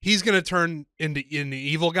point, he's gonna turn into an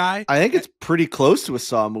evil guy. I think it's pretty close to a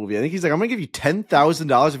Saw movie. I think he's like, I'm gonna give you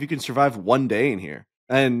 $10,000 if you can survive one day in here.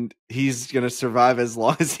 And he's gonna survive as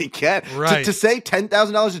long as he can. Right. To say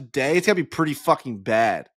 $10,000 a day, it's gotta be pretty fucking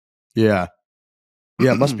bad. Yeah,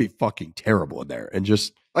 it must be fucking terrible in there. And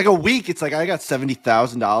just like a week, it's like I got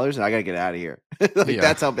 $70,000 and I gotta get out of here.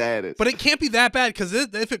 That's how bad it is. But it can't be that bad because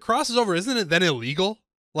if it crosses over, isn't it then illegal?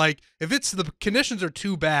 Like if the conditions are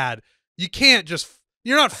too bad, you can't just.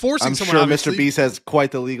 You're not forcing I'm someone. Sure, obviously. Mr. Beast has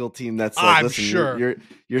quite the legal team. That's like, I'm listen, sure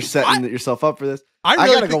you're setting yourself up for this. I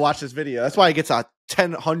gotta go watch this video. That's why he gets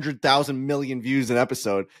 100,000 million views an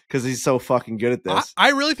episode because he's so fucking good at this.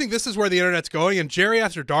 I really think this is where the internet's going, and Jerry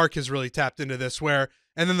After Dark has really tapped into this. And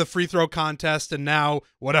then the free throw contest, and now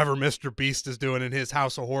whatever Mr. Beast is doing in his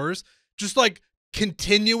House of Horrors, just like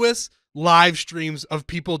continuous live streams of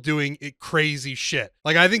people doing crazy shit.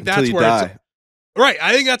 Like I think that's where it's. Right,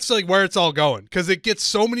 I think that's like where it's all going because it gets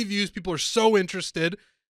so many views. People are so interested.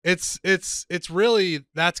 It's really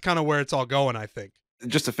that's kind of where it's all going. I think.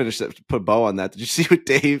 Just to finish that, to put a bow on that, did you see what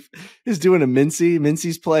Dave is doing to Mintzy?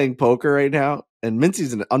 Mintzy's playing poker right now, and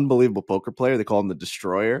Mintzy's an unbelievable poker player. They call him the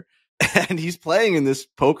Destroyer, and he's playing in this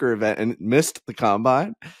poker event and missed the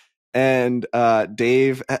combine. And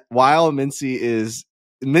Dave, while Mintzy's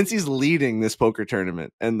leading this poker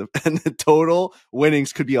tournament, and the total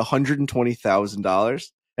winnings could be $120,000,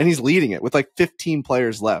 and he's leading it with like 15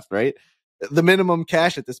 players left. Right, the minimum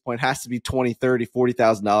cash at this point has to be $20,000, $30,000,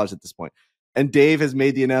 $40,000 at this point. And Dave has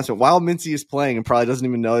made the announcement while Mintzy is playing and probably doesn't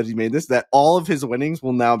even know that he made this, that all of his winnings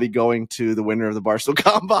will now be going to the winner of the Barstool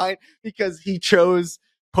Combine because he chose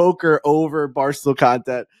poker over Barstool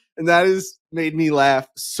content. And that has made me laugh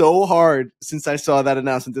so hard since I saw that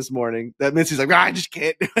announcement this morning that Mintzy's like, I just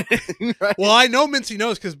can't do it. Right? Well, I know Mintzy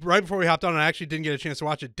knows because right before we hopped on, I actually didn't get a chance to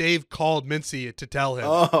watch it. Dave called Mintzy to tell him.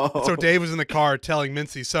 Oh. So Dave was in the car telling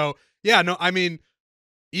Mintzy. So, yeah, no, I mean,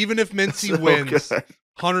 even if Mintzy wins good.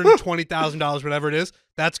 $120,000, whatever it is,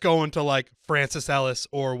 that's going to like Francis Ellis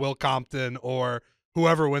or Will Compton or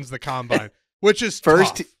whoever wins the combine, which is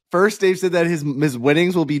tough. First, Dave said that his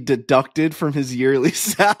winnings will be deducted from his yearly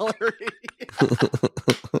salary.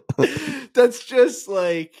 That's just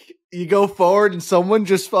like you go forward and someone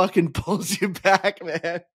just fucking pulls you back,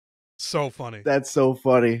 man. So funny. That's so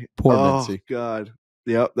funny. Poor Mintzy. God.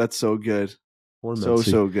 Yep, that's so good. Poor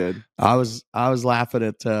Mintzy. So good. I was laughing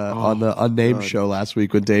at on the Unnamed show last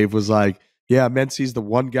week when Dave was like, yeah, Mintzy's the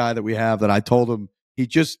one guy that we have that I told him he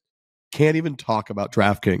just can't even talk about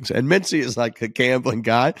DraftKings. And Mintzy is like a gambling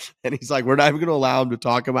guy. And he's like, we're not even going to allow him to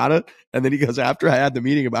talk about it. And then he goes, after I had the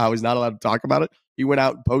meeting about how he's not allowed to talk about it, he went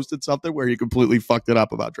out and posted something where he completely fucked it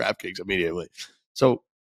up about DraftKings immediately. So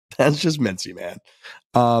that's just Mintzy, man.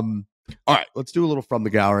 All right, let's do a little from the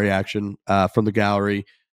gallery action. From the gallery,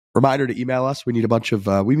 reminder to email us. We need a bunch of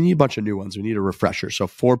new ones. We need a refresher. So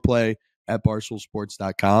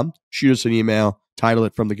foreplay@barstoolsports.com. Shoot us an email. Title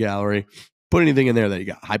it From the Gallery. Put anything in there that you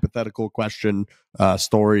got. Hypothetical, question,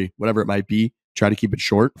 story, whatever it might be. Try to keep it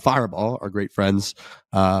short. Fireball, our great friends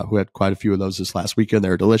who had quite a few of those this last weekend.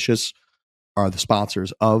 They're delicious. Are the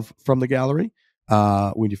sponsors of From the Gallery.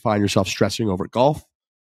 When you find yourself stressing over golf,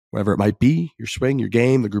 whatever it might be, your swing, your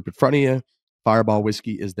game, the group in front of you, Fireball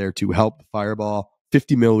Whiskey is there to help. Fireball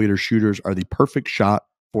 50 milliliter shooters are the perfect shot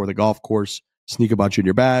for the golf course. Sneak a bunch in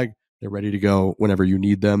your bag. They're ready to go whenever you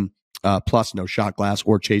need them. Plus, no shot glass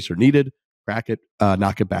or chaser needed. Crack it,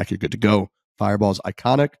 knock it back. You're good to go. Fireball's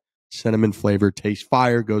iconic. Cinnamon flavor, tastes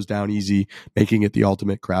fire, goes down easy, making it the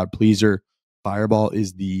ultimate crowd pleaser. Fireball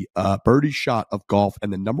is the birdie shot of golf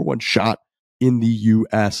and the number one shot in the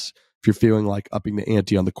U.S. If you're feeling like upping the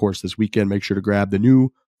ante on the course this weekend, make sure to grab the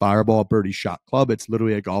new Fireball Birdie Shot Club. It's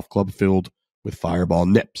literally a golf club filled with Fireball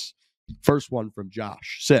nips. First one from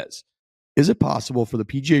Josh says, is it possible for the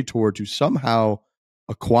PGA Tour to somehow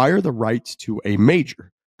acquire the rights to a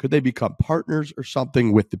major? Could they become partners or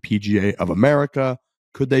something with the PGA of America?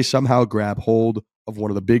 Could they somehow grab hold of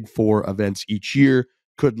one of the big four events each year.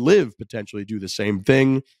 Could Liv potentially do the same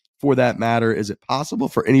thing? For that matter, is it possible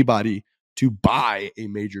for anybody to buy a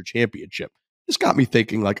major championship? This got me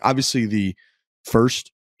thinking, like, obviously the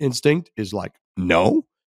first instinct is like, no,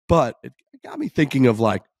 but it got me thinking of,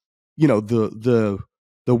 like, you know, the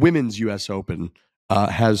women's US Open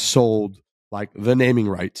has sold like the naming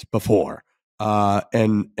rights before.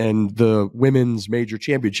 And the women's major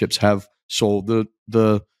championships have sold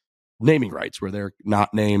the naming rights, where they're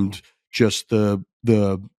not named just the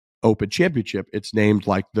Open Championship. It's named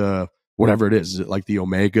like the whatever it is. Is it like the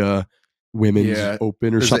Omega Women's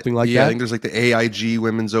Open or something like that? Yeah, I think there's like the AIG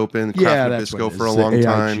Women's Open, yeah, Craft that's Nabisco for a long AIG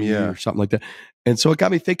time, yeah, or something like that. And so it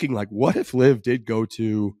got me thinking, like, what if Liv did go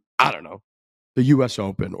to, I don't know, the US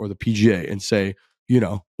Open or the PGA and say, you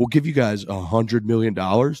know, we'll give you guys $100 million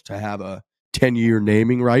to have a 10-year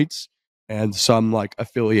naming rights and some like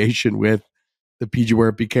affiliation with the PGA, where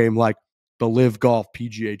it became like the Liv Golf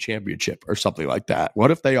PGA Championship or something like that. What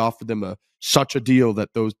if they offered them such a deal that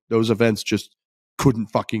those events just couldn't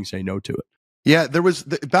fucking say no to it? Yeah, there was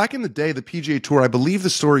back in the day, the PGA Tour, I believe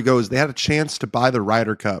the story goes, they had a chance to buy the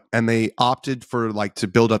Ryder Cup and they opted for like to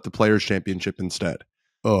build up the Players Championship instead.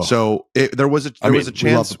 Oh. So there was a chance.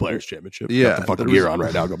 We love the Players Championship. Yeah, got the fucking gear on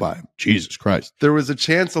right now. Go buy 'em. Jesus Christ. There was a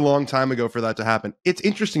chance a long time ago for that to happen. It's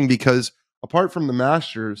interesting because apart from the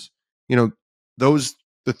Masters, you know,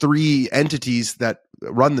 the three entities that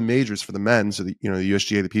run the majors for the men, so the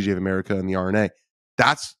USGA, the PGA of America, and the R&A,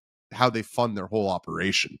 that's how they fund their whole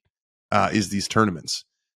operation. Is these tournaments,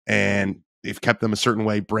 and they've kept them a certain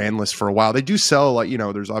way, brandless for a while. They do sell, like, you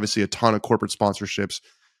know, there's obviously a ton of corporate sponsorships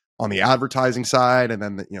on the advertising side, and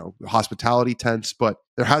then the hospitality tents, but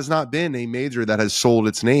there has not been a major that has sold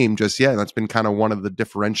its name just yet. And that's been kind of one of the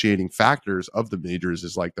differentiating factors of the majors,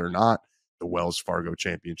 is like they're not the Wells Fargo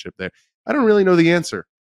Championship. There, I don't really know the answer.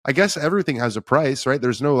 I guess everything has a price, right?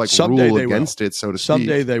 There's no like rule against it, so to speak.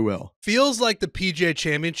 Someday they will. Feels like the PGA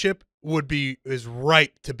Championship is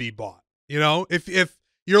ripe to be bought. You know, if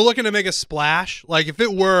you're looking to make a splash, like if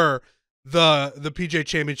it were the PGA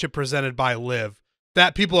Championship presented by Liv,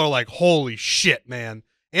 that people are like, holy shit, man.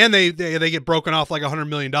 And they get broken off like $100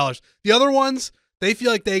 million. The other ones, they feel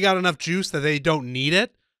like they got enough juice that they don't need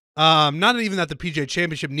it. Not even that the PGA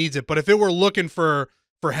Championship needs it, but if it were looking for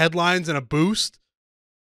headlines and a boost,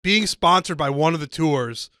 being sponsored by one of the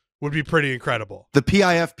tours would be pretty incredible. The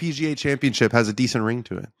PIF PGA Championship has a decent ring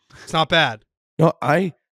to it. It's not bad. No,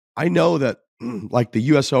 I know that, like the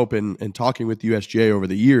US Open, and talking with the USGA over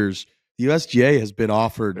the years, the USGA has been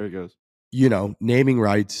offered, There it goes. Naming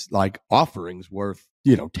rights, like offerings worth,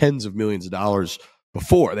 tens of millions of dollars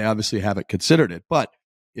before. They obviously haven't considered it, but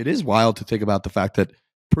it is wild to think about the fact that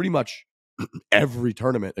pretty much every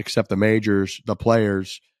tournament except the majors, the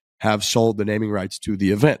players have sold the naming rights to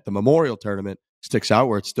the event. The Memorial Tournament sticks out,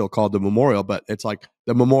 where it's still called the Memorial, but it's like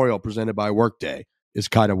the Memorial presented by Workday is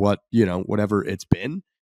kind of what, whatever it's been.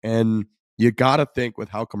 And you got to think, with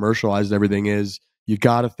how commercialized everything is, you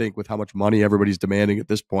got to think with how much money everybody's demanding at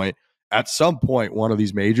this point. At some point, one of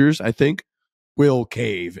these majors, I think, will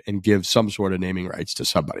cave and give some sort of naming rights to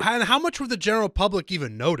somebody. And how much would the general public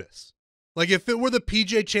even notice? Like if it were the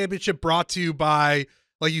PGA Championship brought to you by,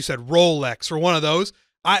 like you said, Rolex or one of those,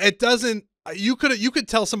 it doesn't. You could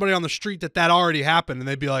tell somebody on the street that already happened, and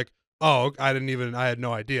they'd be like, "Oh, I had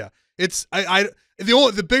no idea." It's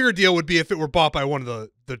the bigger deal would be if it were bought by one of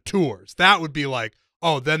the tours. That would be like,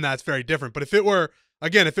 oh, then that's very different. But if it were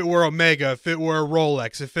Omega, if it were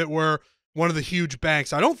Rolex, if it were one of the huge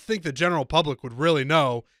banks, I don't think the general public would really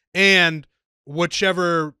know. And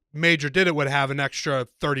whichever major did it would have an extra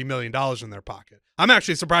 $30 million in their pocket. I'm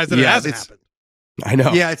actually surprised that it hasn't happened. I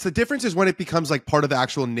know. Yeah, it's the difference is when it becomes like part of the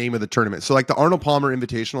actual name of the tournament. So like the Arnold Palmer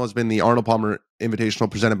Invitational has been the Arnold Palmer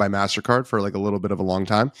Invitational presented by MasterCard for like a little bit of a long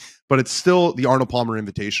time, but it's still the Arnold Palmer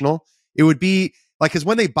Invitational. It would be like, because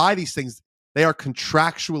when they buy these things, they are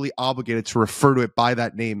contractually obligated to refer to it by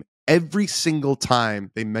that name every single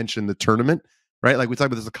time they mention the tournament, right? Like we talk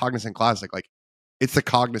about this, the Cognizant Classic, like it's the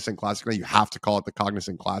Cognizant Classic. Now you have to call it the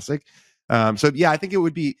Cognizant Classic. So yeah, I think it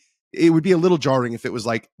would be a little jarring if it was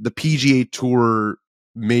like the PGA Tour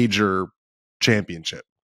Major Championship.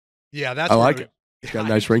 Yeah, that's I like it. It's got a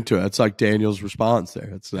nice ring to it. It's like Daniel's response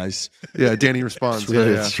there. It's nice. Yeah, Danny responds.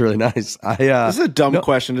 It's really nice. This is a dumb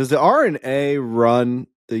question. Does the R&A run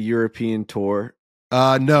the European Tour?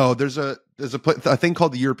 No, there's a thing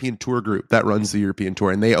called the European Tour Group that runs the European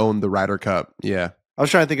Tour, and they own the Ryder Cup. Yeah. I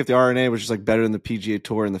was trying to think if the R&A was just like better than the PGA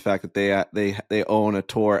Tour in the fact that they own a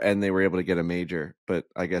tour and they were able to get a major, but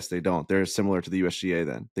I guess they don't. They're similar to the USGA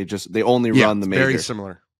then. They only run the major. Very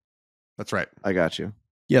similar. That's right. I got you.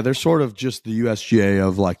 Yeah, they're sort of just the USGA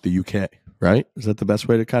of like the UK, right? Is that the best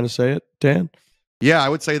way to kind of say it, Dan? Yeah, I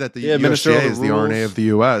would say that the Yeah, Minnesota USGA is the rules. RNA of the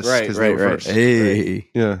US. Right, 'cause they were right. first. Hey,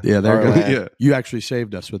 Yeah. yeah, there you Our go. land. Yeah. You actually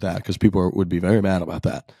saved us with that because people would be very mad about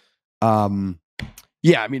that.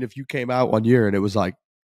 Yeah, I mean, if you came out one year and it was like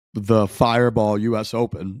the Fireball US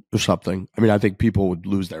Open or something, I mean, I think people would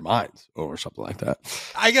lose their minds or something like that.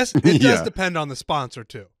 I guess it does Yeah. depend on the sponsor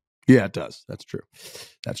too. Yeah, it does. That's true.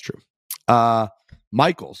 That's true.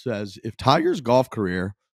 Michael says, if Tiger's golf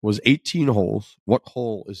career was 18 holes, what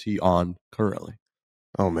hole is he on currently?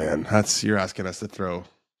 Oh man, you're asking us to throw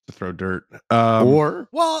dirt. Or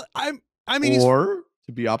Well, I mean, he's, to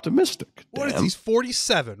be optimistic. what is Dan. he's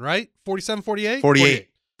 47, right? 47, 48?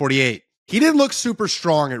 48. He didn't look super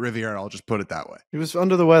strong at Riviera. I'll just put it that way. He was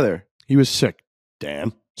under the weather. He was sick,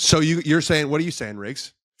 Dan. So you're saying, what are you saying,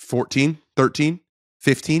 Riggs? 14, 13,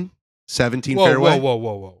 15, 17 Whoa, fairway?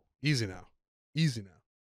 whoa. Easy now.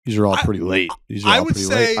 These are all pretty late. These are I all would pretty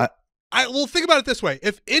say, late. well, think about it this way.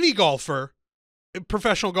 If any golfer,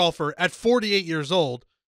 professional golfer at 48 years old,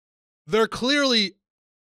 they're clearly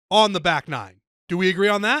on the back nine. Do we agree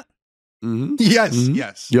on that? Mhm. Yes, Mhm.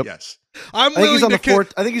 yes, Yep. yes. I'm I think he's willing on the to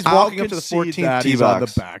fourth. I think he's walking up to the 14th tee He's on the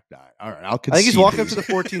box. back nine. All right, I'll I concede. think he's walking up to the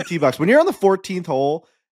 14th tee box. When you're on the 14th hole,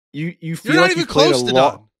 you feel You're not like even you've played close a to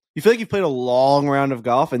long. done. You feel like you've played a long round of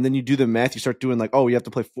golf, and then you do the math. You start doing like, oh, you have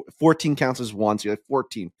to play 14 counts as one. So you're like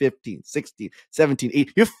 14, 15, 16, 17,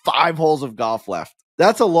 8. You have 5 holes of golf left.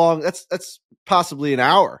 That's a long. That's possibly an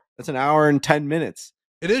hour. That's an hour and 10 minutes.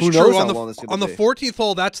 It is Who true knows on how long it's gonna the be. 14th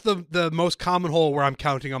hole. That's the most common hole where I'm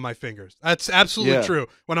counting on my fingers. That's absolutely Yeah. true.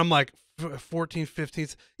 When I'm like 14, 15,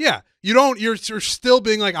 yeah, you're still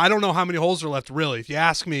being like, I don't know how many holes are left. Really, if you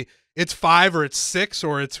ask me, it's 5 or it's 6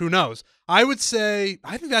 or it's who knows. I would say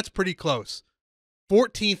I think that's pretty close.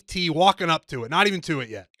 14th tee, walking up to it, not even to it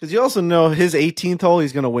yet. Because you also know his 18th hole,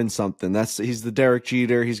 he's going to win something. He's the Derek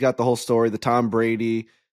Jeter. He's got the whole story, the Tom Brady.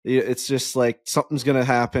 It's just like something's going to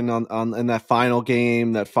happen on in that final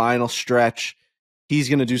game, that final stretch. He's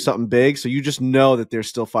going to do something big. So you just know that there's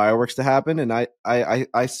still fireworks to happen. And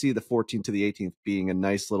I see the 14th to the 18th being a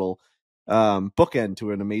nice little bookend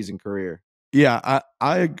to an amazing career. Yeah,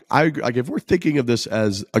 I if we're thinking of this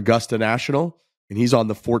as Augusta National and he's on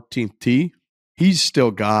the 14th tee, he's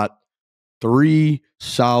still got 3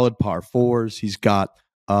 solid par 4s. He's got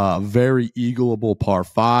a very eagleable par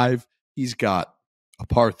 5. He's got a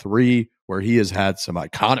par 3 where he has had some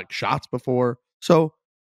iconic shots before. So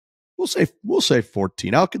we'll say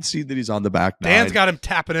 14. I'll concede that he's on the back nine. Dan's got him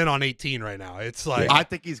tapping in on 18 right now. It's like, I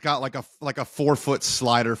think he's got like a 4-foot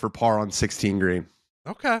slider for par on 16 green.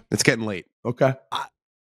 okay. It's getting late. Okay.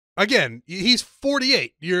 Again, he's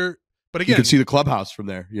 48. But You again, can see the clubhouse from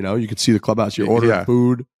there. You know, you can see the clubhouse. You're ordering Yeah.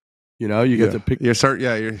 food. You know, you get to pick. You're starting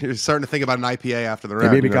to think about an IPA after the round.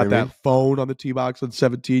 They maybe you know got what that I mean? phone on the tee box on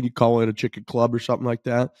 17. You call it a chicken club or something like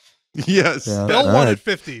that. Yes. Yeah. Bill All won right. at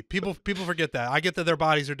 50. People forget that. I get that their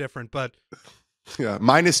bodies are different, but Yeah.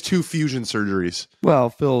 -2 fusion surgeries. Well,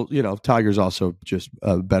 Phil, Tiger's also just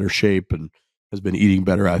better shape and has been eating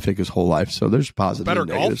better, I think, his whole life. So there's positives Better and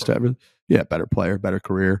negatives golfer. to everything. Yeah, better player, better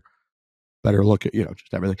career, better look at,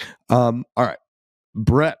 just everything. All right.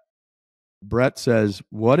 Brett says,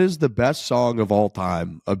 what is the best song of all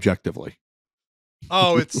time, objectively?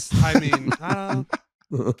 it's. I mean,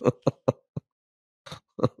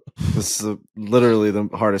 This is literally the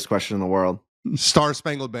hardest question in the world. Star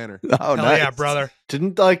Spangled Banner. Oh, hell nice. yeah, brother.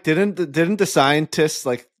 Didn't the scientists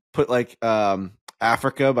put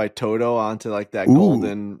Africa by Toto onto that Ooh.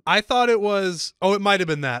 golden I thought it was. Oh, it might have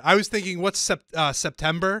been that. I was thinking, what's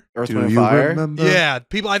September? Earth, Do Wind, and you Fire? remember? Yeah,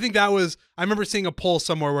 people. I think that was. I remember seeing a poll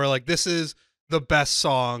somewhere where this is the best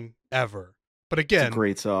song ever. But It's again, a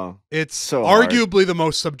great song. it's so hard. arguably the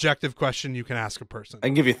most subjective question you can ask a person. I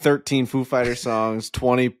can give you 13 Foo Fighters songs,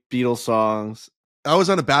 20 Beatles songs. I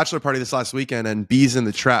was on a bachelor party this last weekend, and "Bees in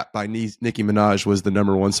the Trap" by Nicki Minaj was the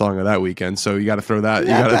 #1 song of that weekend. So you got to throw that. You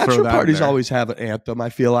got to throw bachelor that. parties in there. always have an anthem,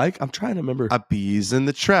 I feel like. I'm trying to remember. Bees in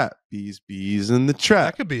the trap. Bees in the That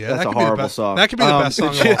trap. could be it. That's that a could be the horrible best song. That could be the best song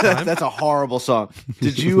of all time. That's a horrible song.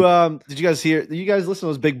 Did you guys hear? Did you guys listen to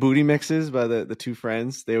those Big Booty mixes by the two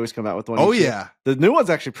friends? They always come out with one. Oh each year. yeah, The new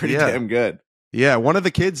one's actually pretty Yeah. damn good. yeah. One of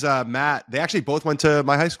the kids, Matt. They actually both went to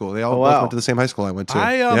my high school. They all Oh, both wow. went to the same high school I went to.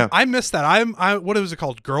 I I missed that. What was it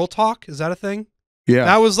called? Girl Talk? Is that a thing? Yeah.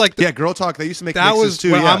 That was like Yeah, Girl Talk. They used to make that mixes was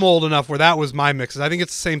too. when Yeah. I'm old enough where that was my mixes. I think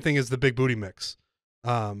it's the same thing as the Big Booty mix.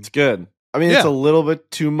 It's good. I mean, it's a little bit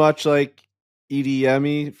too much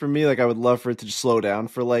EDM-y for me. I would love for it to just slow down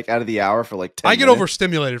for out of the hour for 10 I get minutes.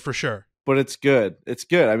 overstimulated for sure. But it's good. It's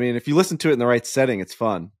good. I mean, if you listen to it in the right setting, it's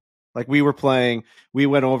fun. Like we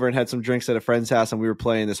went over and had some drinks at a friend's house, and we were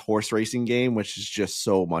playing this horse racing game, which is just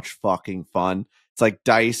so much fucking fun. It's like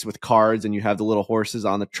dice with cards, and you have the little horses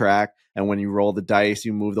on the track. And when you roll the dice,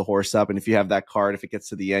 you move the horse up. And if you have that card, if it gets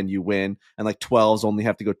to the end, you win. And like 12s only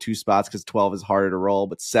have to go 2 spots because 12 is harder to roll.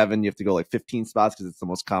 But 7, you have to go like 15 spots because it's the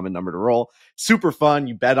most common number to roll. Super fun.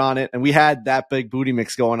 You bet on it. And we had that big booty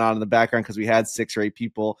mix going on in the background because we had 6 or 8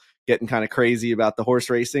 people getting kind of crazy about the horse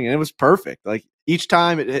racing. And it was perfect. Like each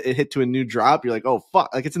time it hit to a new drop, you're like, oh,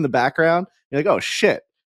 fuck. Like it's in the background. You're like, oh, shit.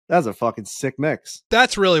 That's a fucking sick mix.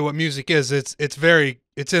 That's really what music is. It's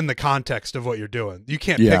in the context of what you're doing. You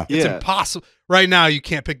can't pick. It's impossible. Right now, you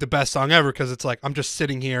can't pick the best song ever because it's like I'm just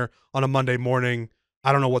sitting here on a Monday morning.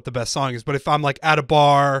 I don't know what the best song is, but if I'm like at a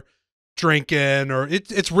bar drinking, or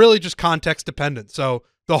it's really just context dependent. So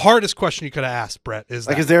the hardest question you could have asked, Brett, is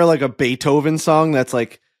like, is there like a Beethoven song that's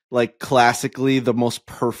like classically the most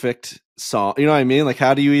perfect song? You know what I mean? Like,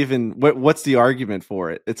 how do you even, what's the argument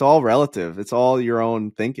for it? It's all relative. It's all your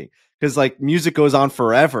own thinking. Because like music goes on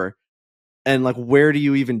forever, and like, where do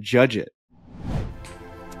you even judge it?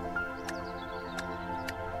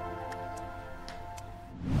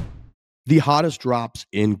 The hottest drops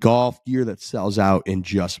in golf gear that sells out in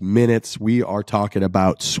just minutes. We are talking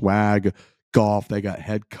about Swag Golf. They got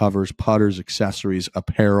head covers, putters, accessories,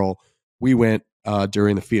 apparel. We went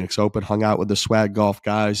during the Phoenix Open, hung out with the Swag Golf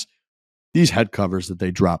guys. These head covers that they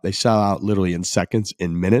drop, they sell out literally in seconds,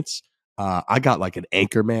 in minutes. I got like an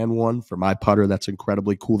Anchorman one for my putter. That's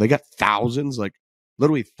incredibly cool. They got thousands, like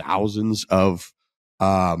literally thousands of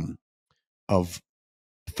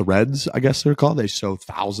threads, I guess they're called. They sew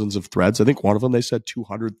thousands of threads. I think one of them, they said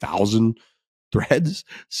 200,000 threads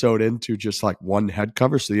sewed into just like one head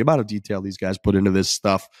cover. So the amount of detail these guys put into this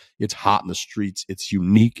stuff, it's hot in the streets. It's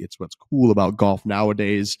unique. It's what's cool about golf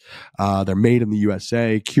nowadays. They're made in the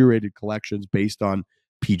USA, curated collections based on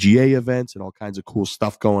PGA events and all kinds of cool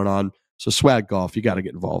stuff going on. So Swag Golf, you got to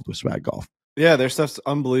get involved with Swag Golf. Yeah, their stuff's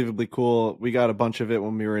unbelievably cool. We got a bunch of it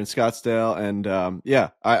when we were in Scottsdale, and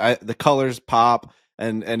I the colors pop,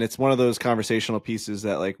 and it's one of those conversational pieces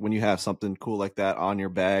that, like, when you have something cool like that on your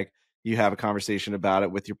bag, you have a conversation about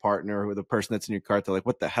it with your partner or with the person that's in your cart. They're like,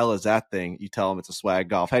 what the hell is that thing? You tell them it's a Swag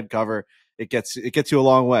Golf head cover. It gets you a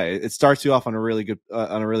long way. It starts you off on a really good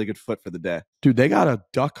foot for the day. Dude, they got a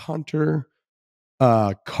Duck Hunter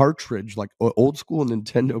cartridge, like old school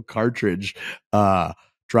Nintendo cartridge,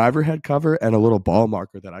 driver head cover, and a little ball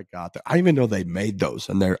marker that I got. I didn't even know they made those,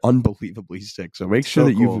 and they're unbelievably sick. So make sure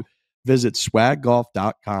that you visit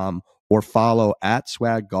swaggolf.com or follow at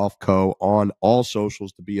Swag Golf Co. on all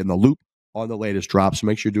socials to be in the loop on the latest drops. So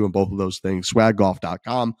make sure you're doing both of those things.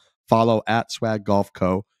 Swaggolf.com, follow at Swag Golf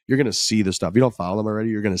Co. You're going to see the stuff. You don't follow them already,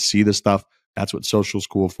 you're going to see the stuff. That's what social's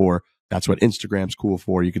cool for. That's what Instagram's cool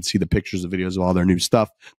for. You can see the pictures and videos of all their new stuff.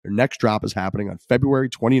 Their next drop is happening on February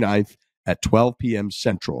 29th at 12 p.m.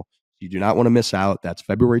 Central. You do not want to miss out. That's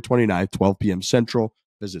February 29th, 12 p.m. Central.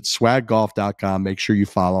 Visit swaggolf.com. Make sure you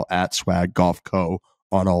follow at Swag Golf Co.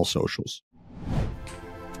 on all socials.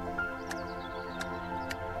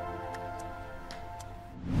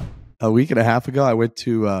 A week and a half ago, I went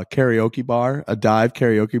to a karaoke bar, a dive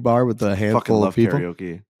karaoke bar with a handful of people.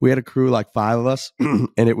 Karaoke. We had a crew, like 5 of us, and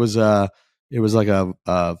it was like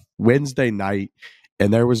a Wednesday night,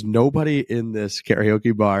 and there was nobody in this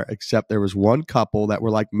karaoke bar except there was one couple that were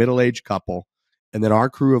like middle-aged couple, and then our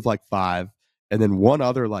crew of like 5, and then one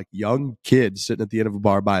other like young kid sitting at the end of a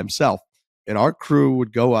bar by himself. And our crew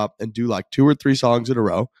would go up and do like 2 or 3 songs in a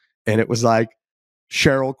row, and it was like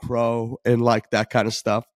Sheryl Crow and like that kind of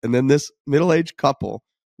stuff. And then this middle-aged couple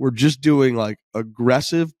were just doing like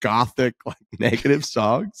aggressive gothic, like negative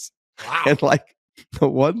songs. Wow. And like the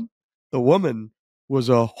woman was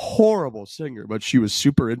a horrible singer, but she was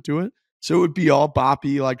super into it. So it would be all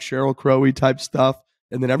boppy, like Sheryl Crow-y type stuff.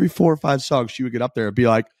 And then every 4 or 5 songs, she would get up there and be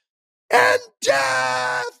like, and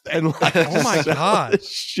death, and like, oh my God,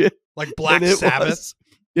 shit, like Black Sabbath.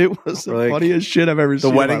 It was the like funniest shit I've ever seen.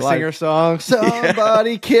 The wedding singer song,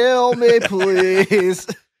 "Somebody Kill Me, Please."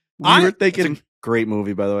 We were thinking, great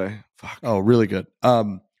movie, by the way. Fuck. Oh, really good.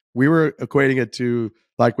 We were equating it to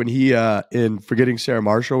like when he in Forgetting Sarah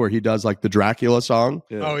Marshall, where he does like the Dracula song.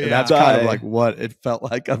 Yeah. Oh yeah, and that's kind of like what it felt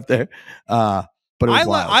like up there. But it was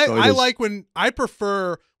wild. I like when I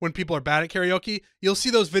prefer when people are bad at karaoke. You'll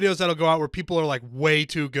see those videos that'll go out where people are like way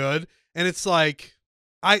too good, and it's like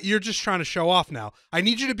you're just trying to show off now. I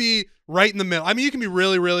need you to be right in the middle. I mean, you can be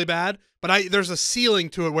really, really bad, but there's a ceiling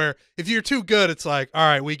to it where if you're too good, it's like, all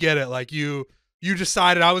right, we get it. Like you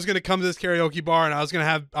decided I was going to come to this karaoke bar and I was going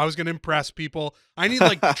to impress people. I need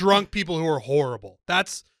like drunk people who are horrible.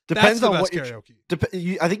 That's Depends the on best what you're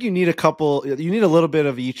karaoke. I think you need a couple. You need a little bit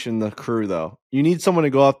of each in the crew, though. You need someone to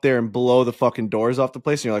go up there and blow the fucking doors off the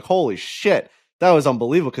place, and you're like, "Holy shit, that was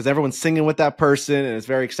unbelievable!" Because everyone's singing with that person, and it's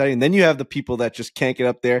very exciting. And then you have the people that just can't get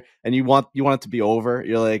up there, and you want it to be over.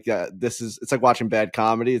 You're like, it's like watching bad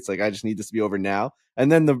comedy. It's like I just need this to be over now.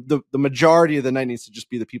 And then the majority of the night needs to just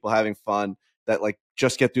be the people having fun that like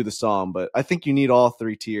just get through the song. But I think you need all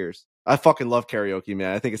three tiers. I fucking love karaoke,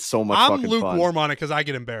 man. I think it's so much fucking fun. I'm lukewarm on it because I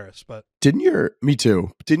get embarrassed. But me too.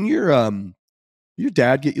 Didn't your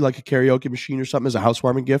dad get you like a karaoke machine or something as a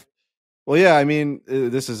housewarming gift? Well, yeah. I mean,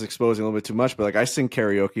 this is exposing a little bit too much, but like I sing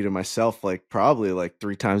karaoke to myself like probably like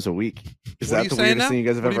 3 times a week. Is What are that you the saying weirdest now? thing you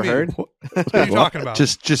guys have What do ever you mean? heard? What are you talking about?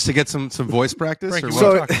 Just to get some voice practice. Frankie, Or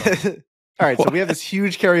what what? are you talking about? All right, so we have this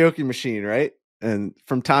huge karaoke machine, right? And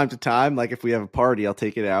from time to time, like if we have a party, I'll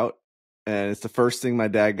take it out. And it's the first thing my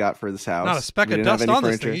dad got for this house. Not a speck We of didn't have dust any on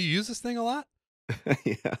this furniture. thing. You use this thing a lot?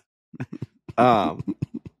 Yeah.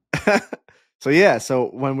 So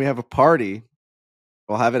when we have a party,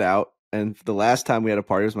 we'll have it out. And the last time we had a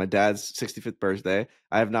party was my dad's 65th birthday.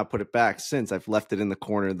 I have not put it back since. I've left it in the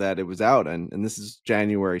corner that it was out in. And this is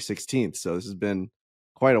January 16th. So this has been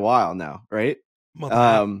quite a while now, right? Month and a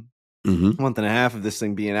half. Month and a half of this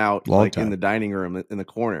thing being out Long like time. in the dining room in the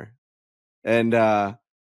corner. And I'll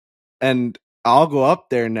go up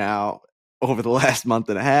there now over the last month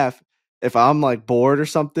and a half. If I'm like bored or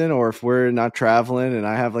something, or if we're not traveling and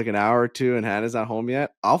I have like an hour or two and Hannah's not home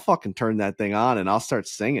yet, I'll fucking turn that thing on and I'll start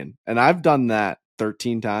singing. And I've done that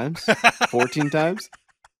 13 times, 14 times.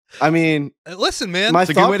 I mean, Listen, man. my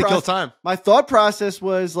It's a good way to kill time. My thought process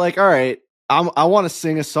was like, all right, I want to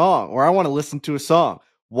sing a song or I want to listen to a song.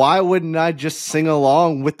 Why wouldn't I just sing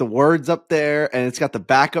along with the words up there? And it's got the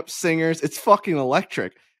backup singers. It's fucking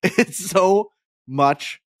electric. It's so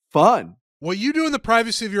much fun. What you do in the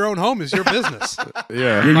privacy of your own home is your business.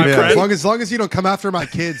 Yeah, My friend. As long as you don't come after my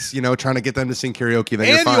kids, trying to get them to sing karaoke, then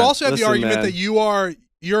you're And fine. you also have Listen, the argument man. that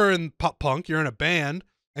you're in pop punk, you're in a band,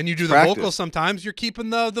 and you do the Practice. vocals sometimes. You're keeping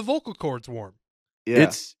the vocal cords warm.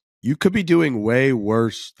 Yeah. You could be doing way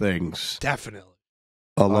worse things Definitely.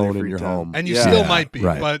 alone in free your time. home. And you Yeah. still might be,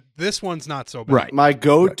 Right. but this one's not so bad. Right. My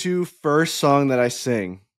go-to first song that I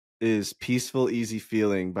sing is Peaceful Easy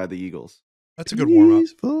Feeling by the Eagles. That's a good warm up.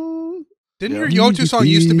 Peaceful. Didn't Yeah. your go-to song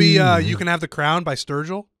used to be Yeah. You Can Have the Crown by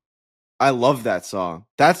Sturgill? I love that song.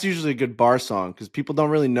 That's usually a good bar song because people don't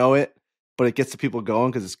really know it, but it gets the people going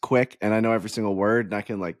because it's quick and I know every single word and I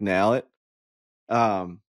can like nail it. Yeah,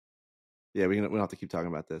 we don't have to keep talking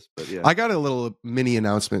about this, but yeah. I got a little mini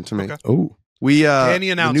announcement to make. Okay. Oh, We Danny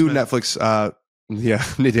the announcement. new Netflix.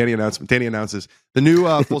 Danny announcement. Danny announces the new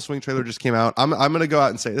Full Swing trailer just came out. I'm gonna go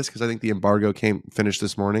out and say this because I think the embargo finished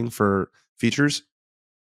this morning for features.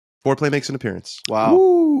 Foreplay makes an appearance. Wow.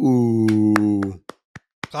 ooh.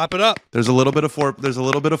 Clap it up. There's a little bit of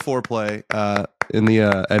foreplay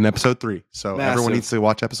in episode 3. So Massive. everyone needs to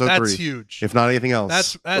watch episode That's 3, huge. if not anything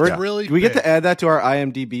else. That's We're- really Do we get big. to add that to our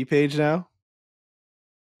IMDb page now?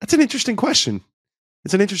 That's an interesting question.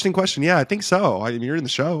 It's an interesting question. Yeah, I think so. I mean, you're in the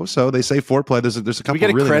show, so they say foreplay. There's a Do couple we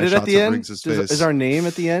get a really credit nice at shots the of end? Riggs' face. Is our name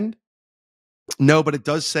at the end? No, but it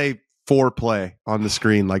does say foreplay on the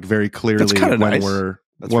screen, like very clearly That's kinda when nice.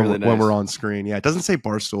 That's when really when we're nice. on screen. Yeah, it doesn't say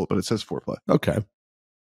Barstool, but it says foreplay. Okay,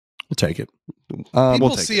 we'll take it. People we'll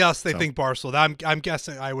take see it, us, they so. think Barstool. I'm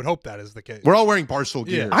guessing. I would hope that is the case. We're all wearing Barstool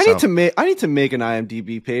Yeah. gear. I so. need to make an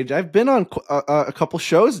IMDb page. I've been on a couple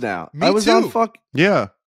shows now. Me I was too. on Yeah,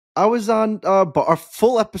 I was on a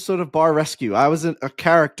full episode of Bar Rescue. I was a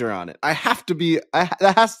character on it. I have to be.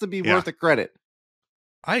 That has to be Yeah. worth a credit.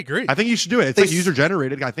 I agree. I think you should do it. It's They like user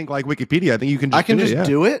generated. I think like Wikipedia. I think you can. Just I can do just it, yeah.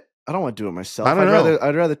 do it. I don't want to do it myself. I don't know.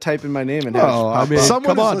 I'd rather type in my name and have it Oh, I pop mean, up. Someone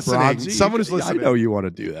come is on, listening. Bronzy. Someone is I listening. know you want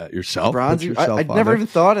to do that yourself. Bronzy. Put yourself I'd on never there. even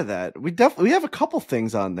thought of that. We have a couple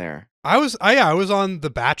things on there. I was on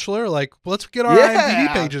The Bachelor. Like, let's get our Yeah.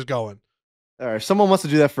 IMDb pages going. All right, if someone wants to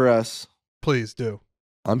do that for us. Please do.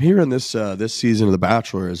 I'm hearing this this season of The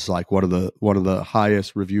Bachelor is like one of the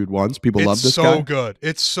highest reviewed ones. People love this so guy. good.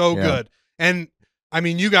 It's so Yeah. good. And I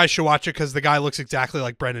mean, you guys should watch it because the guy looks exactly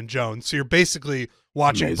like Brendan Jones. So you're basically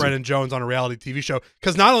watching Amazing. Brendan Jones on a reality TV show.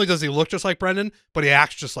 Because not only does he look just like Brendan, but he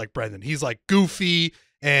acts just like Brendan. He's like goofy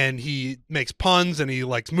and he makes puns and he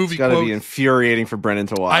likes movie It's got to quotes. be infuriating for Brendan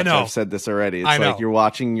to watch. I know. I've said this already. It's I like know. you're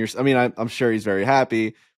watching your. I mean, I'm sure he's very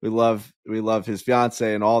happy. We love his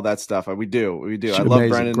fiance and all that stuff. We do. She's I love amazing.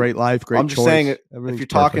 Brendan. Great life, great I'm just choice. saying, if Everything's you're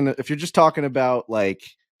perfect. if you're just talking about like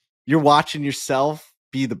you're watching yourself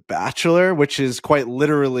be the Bachelor, which is quite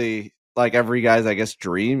literally like every guy's, I guess,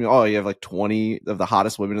 dream. Oh, you have like 20 of the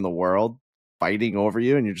hottest women in the world fighting over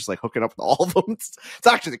you, and you're just like hooking up with all of them. It's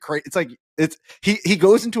actually crazy. It's like he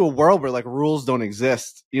goes into a world where like rules don't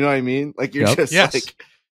exist. You know what I mean? Like you're just like,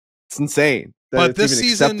 it's insane. But it's this even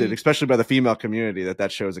season, accepted, especially by the female community,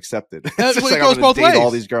 that show is accepted. It Like, goes both ways. All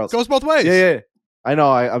these girls. Goes both ways. Yeah. I know.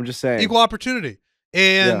 I'm just saying. Equal opportunity.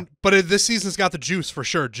 But this season's got the juice for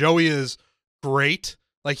sure. Joey is great.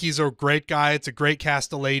 Like he's a great guy. It's a great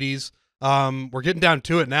cast of ladies. We're getting down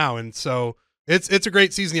to it now, and so it's a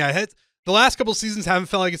great season. Yeah, the last couple seasons haven't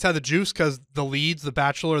felt like it's had the juice because the leads, the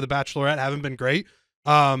Bachelor, the Bachelorette, haven't been great.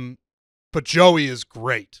 But Joey is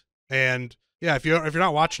great, and yeah, if you're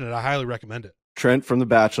not watching it, I highly recommend it. Trent from The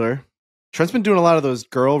Bachelor. Trent's been doing a lot of those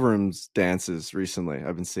girl rooms dances recently.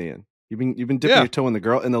 I've been seeing. You've been dipping your toe in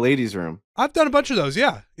the ladies' room. I've done a bunch of those.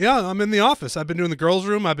 Yeah. I'm in the office. I've been doing the girls'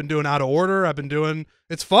 room. I've been doing Out of Order.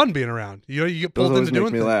 It's fun being around. You get pulled into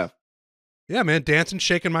doing things. Laugh. Yeah, man, dancing,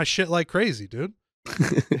 shaking my shit like crazy, dude.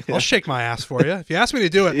 I'll shake my ass for you if you ask me to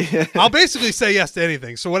do it. I'll basically say yes to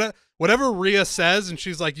anything. So whatever Rhea says, and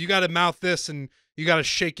she's like, you got to mouth this, and you got to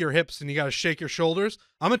shake your hips, and you got to shake your shoulders.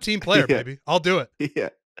 I'm a team player, baby. I'll do it. Yeah.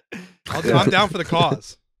 I'm down for the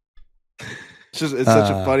cause. It's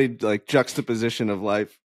such a funny like juxtaposition of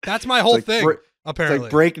life. That's my whole thing. Apparently, it's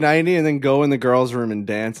like break 90 and then go in the girls' room and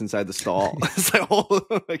dance inside the stall. It's like, oh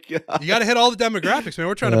my God. You got to hit all the demographics, man.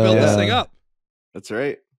 We're trying to build this thing up. That's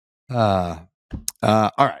right. All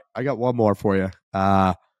right, I got one more for you.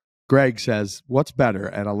 Greg says, "What's better,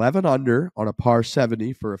 an 11 under on a par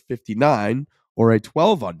 70 for a 59, or a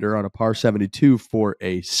 12 under on a par 72 for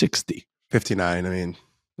a 60?" 59. I mean.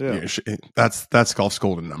 Yeah, that's golf's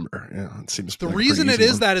golden number. Yeah, it seems the reason it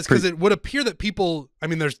is that is because it would appear that people. I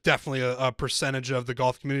mean, there's definitely a percentage of the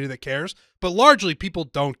golf community that cares, but largely people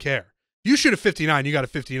don't care. You shoot a 59, you got a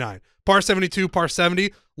 59. Par 72, par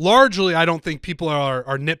 70. Largely, I don't think people are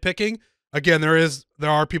nitpicking. Again, there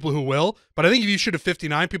are people who will, but I think if you shoot a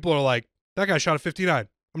 59, people are like, that guy shot a 59.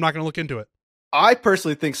 I'm not going to look into it. I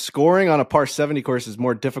personally think scoring on a par 70 course is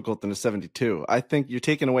more difficult than a 72. I think you're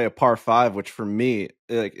taking away a par 5, which for me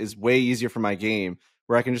is way easier for my game,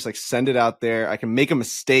 where I can just like send it out there. I can make a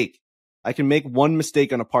mistake. I can make one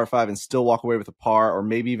mistake on a par 5 and still walk away with a par, or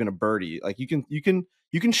maybe even a birdie. Like you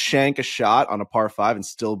can shank a shot on a par 5 and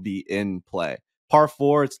still be in play. Par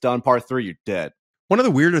 4, it's done. Par 3, you're dead. One of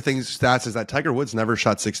the weirder stats is that Tiger Woods never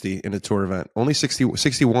shot 60 in a tour event. Only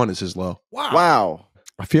 61 is his low. Wow.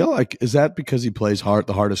 I feel like, is that because he plays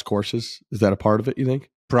the hardest courses? Is that a part of it, you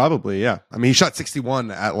think? Probably, yeah. I mean, he shot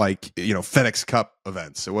 61 at FedEx Cup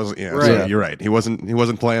events. It wasn't, right. So you're right. He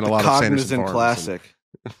wasn't playing a lot of Sanderson Classic.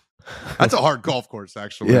 That's a hard golf course,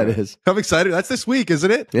 actually. Yeah, it is. I'm excited. That's this week,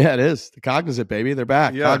 isn't it? Yeah, it is. The Cognizant, baby. They're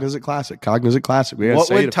back. Yeah. Cognizant Classic. What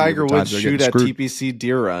would Tiger Woods shoot at TPC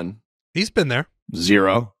Deer Run? He's been there.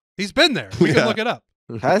 0. He's been there. We can look it up.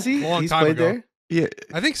 Has he? He's played there? Yeah,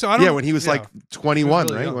 I think so. I don't. Yeah, when he was like 21,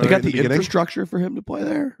 really right? They got the infrastructure for him to play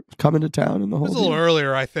there, coming to town, and the whole. It was a little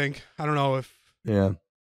earlier, I think. I don't know if. Yeah.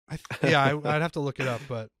 I'd have to look it up,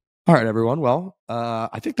 but. All right, everyone. Well,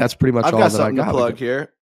 I think that's pretty much all that I got. I've got something to plug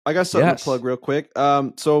here. I got something to plug real quick.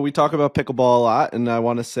 So we talk about pickleball a lot, and I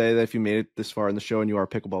want to say that if you made it this far in the show and you are a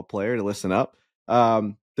pickleball player, to listen up.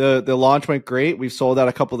 The launch went great. We've sold out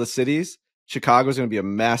a couple of the cities. Chicago's going to be a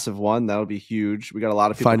massive one. That'll be huge. We got a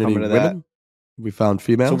lot of people coming to that. We found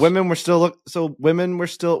females. So women, we're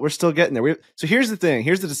still getting there. So here's the thing.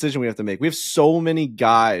 Here's the decision we have to make. We have so many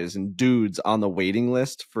guys and dudes on the waiting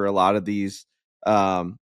list for a lot of these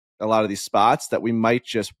spots that we might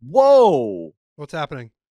just. Whoa! What's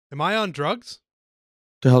happening? Am I on drugs?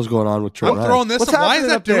 What the hell's going on with Trent? I'm throwing this. Why is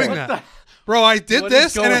that doing that? Bro, I did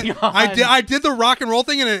this, and I did the rock and roll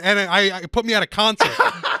thing, and I put me at a concert.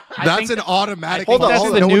 That's an automatic. Hold on,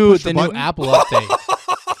 that's the new Apple update.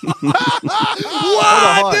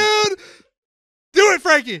 What, dude? Do it,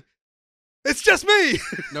 Frankie. It's just me.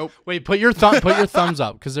 Nope. Wait, put your thumbs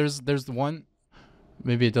up, because there's the one.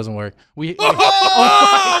 Maybe it doesn't work. Oh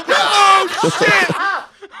shit!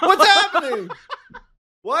 What's happening?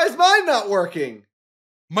 Why is mine not working?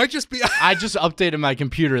 Might just be. I just updated my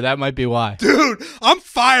computer. That might be why. Dude, I'm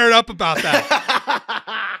fired up about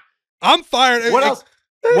that. I'm fired. What else?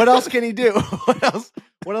 What else can he do? What else?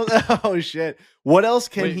 Oh shit! What else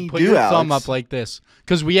can he do? Put your Alex? thumb up like this,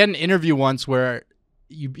 because we had an interview once where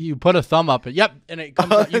you put a thumb up. Yep, and it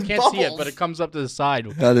comes up, you can't see it, but it comes up to the side.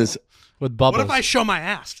 That is with bubbles. What if I show my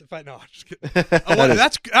ass? If I know, I'm just kidding.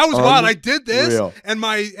 That was wild. I did this, and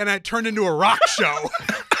I turned into a rock show.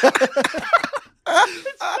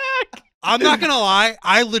 It's back. I'm not gonna lie.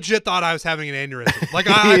 I legit thought I was having an aneurysm. Like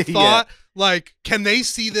I thought, Like, can they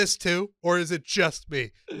see this too, or is it just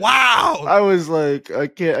me? Wow. I was like, I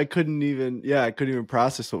couldn't even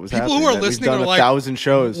process what was People happening. who are We've listening done are like, 1,000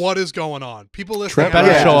 shows. What is going on? People listening. Trent Better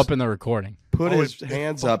Yeah. show up in the recording. Put his it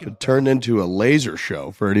hands up fucking and turned into a laser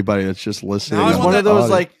show for anybody that's just listening. Now I It was want one that of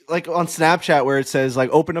those audio. like on Snapchat where it says like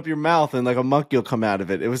open up your mouth and like a monkey will come out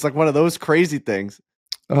of it. It was like one of those crazy things.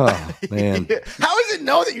 Oh man, How does it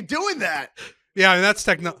know that you're doing that? Yeah, I mean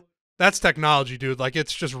that's technology, dude. Like,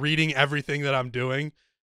 it's just reading everything that I'm doing.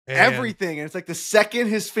 And Everything. And it's like the second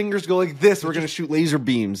his fingers go like this, we're gonna shoot laser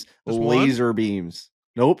beams. Just one? Laser beams.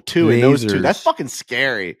 Nope, two and those two. Lasers. That's fucking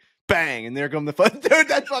scary. Bang, and there come the fun. Dude,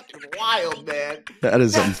 that's fucking wild, man. that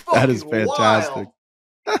is That's fantastic.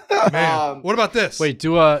 wild. Man, what about this? Wait,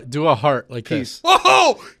 do a heart like this. Peace.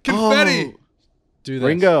 Whoa! Confetti. Oh, Do this.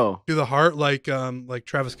 Ringo. Do the heart like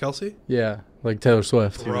Travis Kelce? Yeah, like Taylor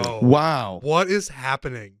Swift. Bro. Wow. What is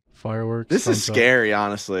happening? Fireworks. This is thumbs up. scary,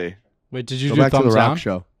 honestly. Wait, did you Go do back to the thumbs rock down?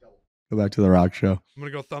 show. Go back to the rock show. I'm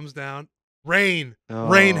gonna go thumbs down. Rain. Oh.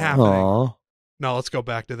 Rain happening. Aw. No, let's go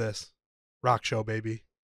back to this. Rock show, baby.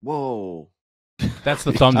 Whoa. That's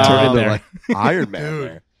the thumb Turned down into, there. like Iron Man Dude.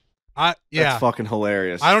 there. Yeah. That's fucking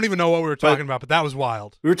hilarious. I don't even know what we were talking about, but that was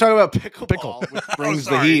wild. We were talking about pickleball, which brings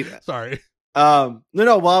the sorry. heat. Sorry. No. What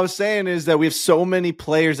I was saying is that we have so many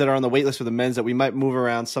players that are on the wait list for the men's that we might move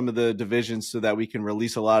around some of the divisions so that we can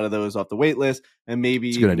release a lot of those off the wait list and maybe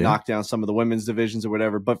That's a good idea. knock down some of the women's divisions or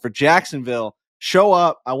whatever. But for Jacksonville, show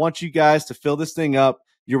up. I want you guys to fill this thing up.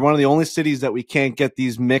 You're one of the only cities that we can't get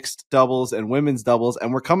these mixed doubles and women's doubles,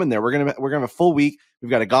 and we're coming there. We're gonna have a full week.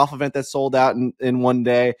 We've got a golf event that's sold out in one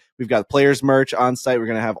day. We've got players merch on site. We're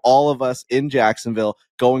gonna have all of us in Jacksonville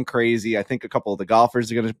going crazy. I think a couple of the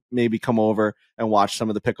golfers are gonna maybe come over and watch some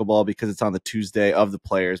of the pickleball because it's on the Tuesday of the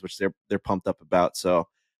players, which they're pumped up about. So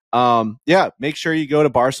make sure you go to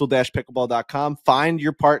barstool-pickleball.com, find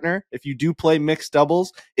your partner. If you do play mixed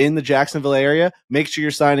doubles in the Jacksonville area, make sure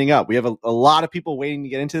you're signing up. We have a lot of people waiting to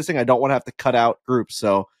get into this thing. I don't want to have to cut out groups.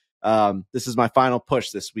 So this is my final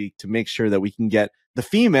push this week to make sure that we can get the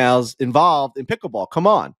females involved in pickleball. Come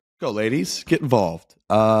on. Go, ladies. Get involved.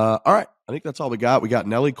 All right. I think that's all we got. We got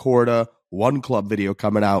Nelly Corda, One Club video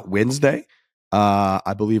coming out Wednesday.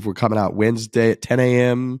 I believe we're coming out Wednesday at 10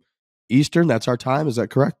 a.m. Eastern. That's our time. Is that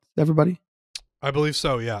correct, everybody? I believe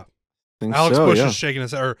so, yeah. Think Alex so, Bush yeah. is shaking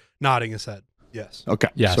his head or nodding his head. Yes. Okay.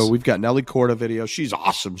 Yes. So we've got Nelly Corda video. She's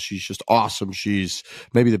awesome. She's just awesome. She's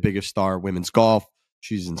maybe the biggest star in women's golf.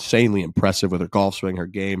 She's insanely impressive with her golf swing, her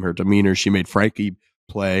game, her demeanor. She made Frankie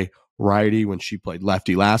play righty when she played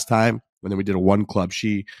lefty last time. And then we did a One Club.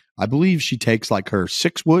 I believe she takes like her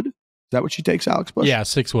 6-wood. Is that what she takes, Alex Bush? Yeah,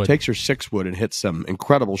 6-wood. Takes her 6-wood and hits some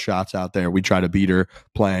incredible shots out there. We try to beat her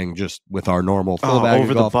playing just with our normal full bag Over of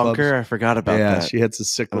the golf bunker. clubs. I forgot about Yeah, that. she hits a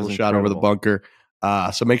sick That was little shot over the incredible.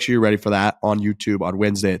 bunker. So make sure you're ready for that on YouTube on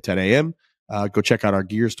Wednesday at 10 a.m. Go check out our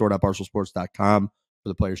gear, store.barstoolsports.com for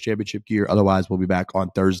the Players Championship gear. Otherwise, we'll be back on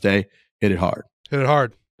Thursday. Hit it hard. Hit it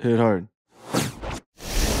hard. Hit it hard.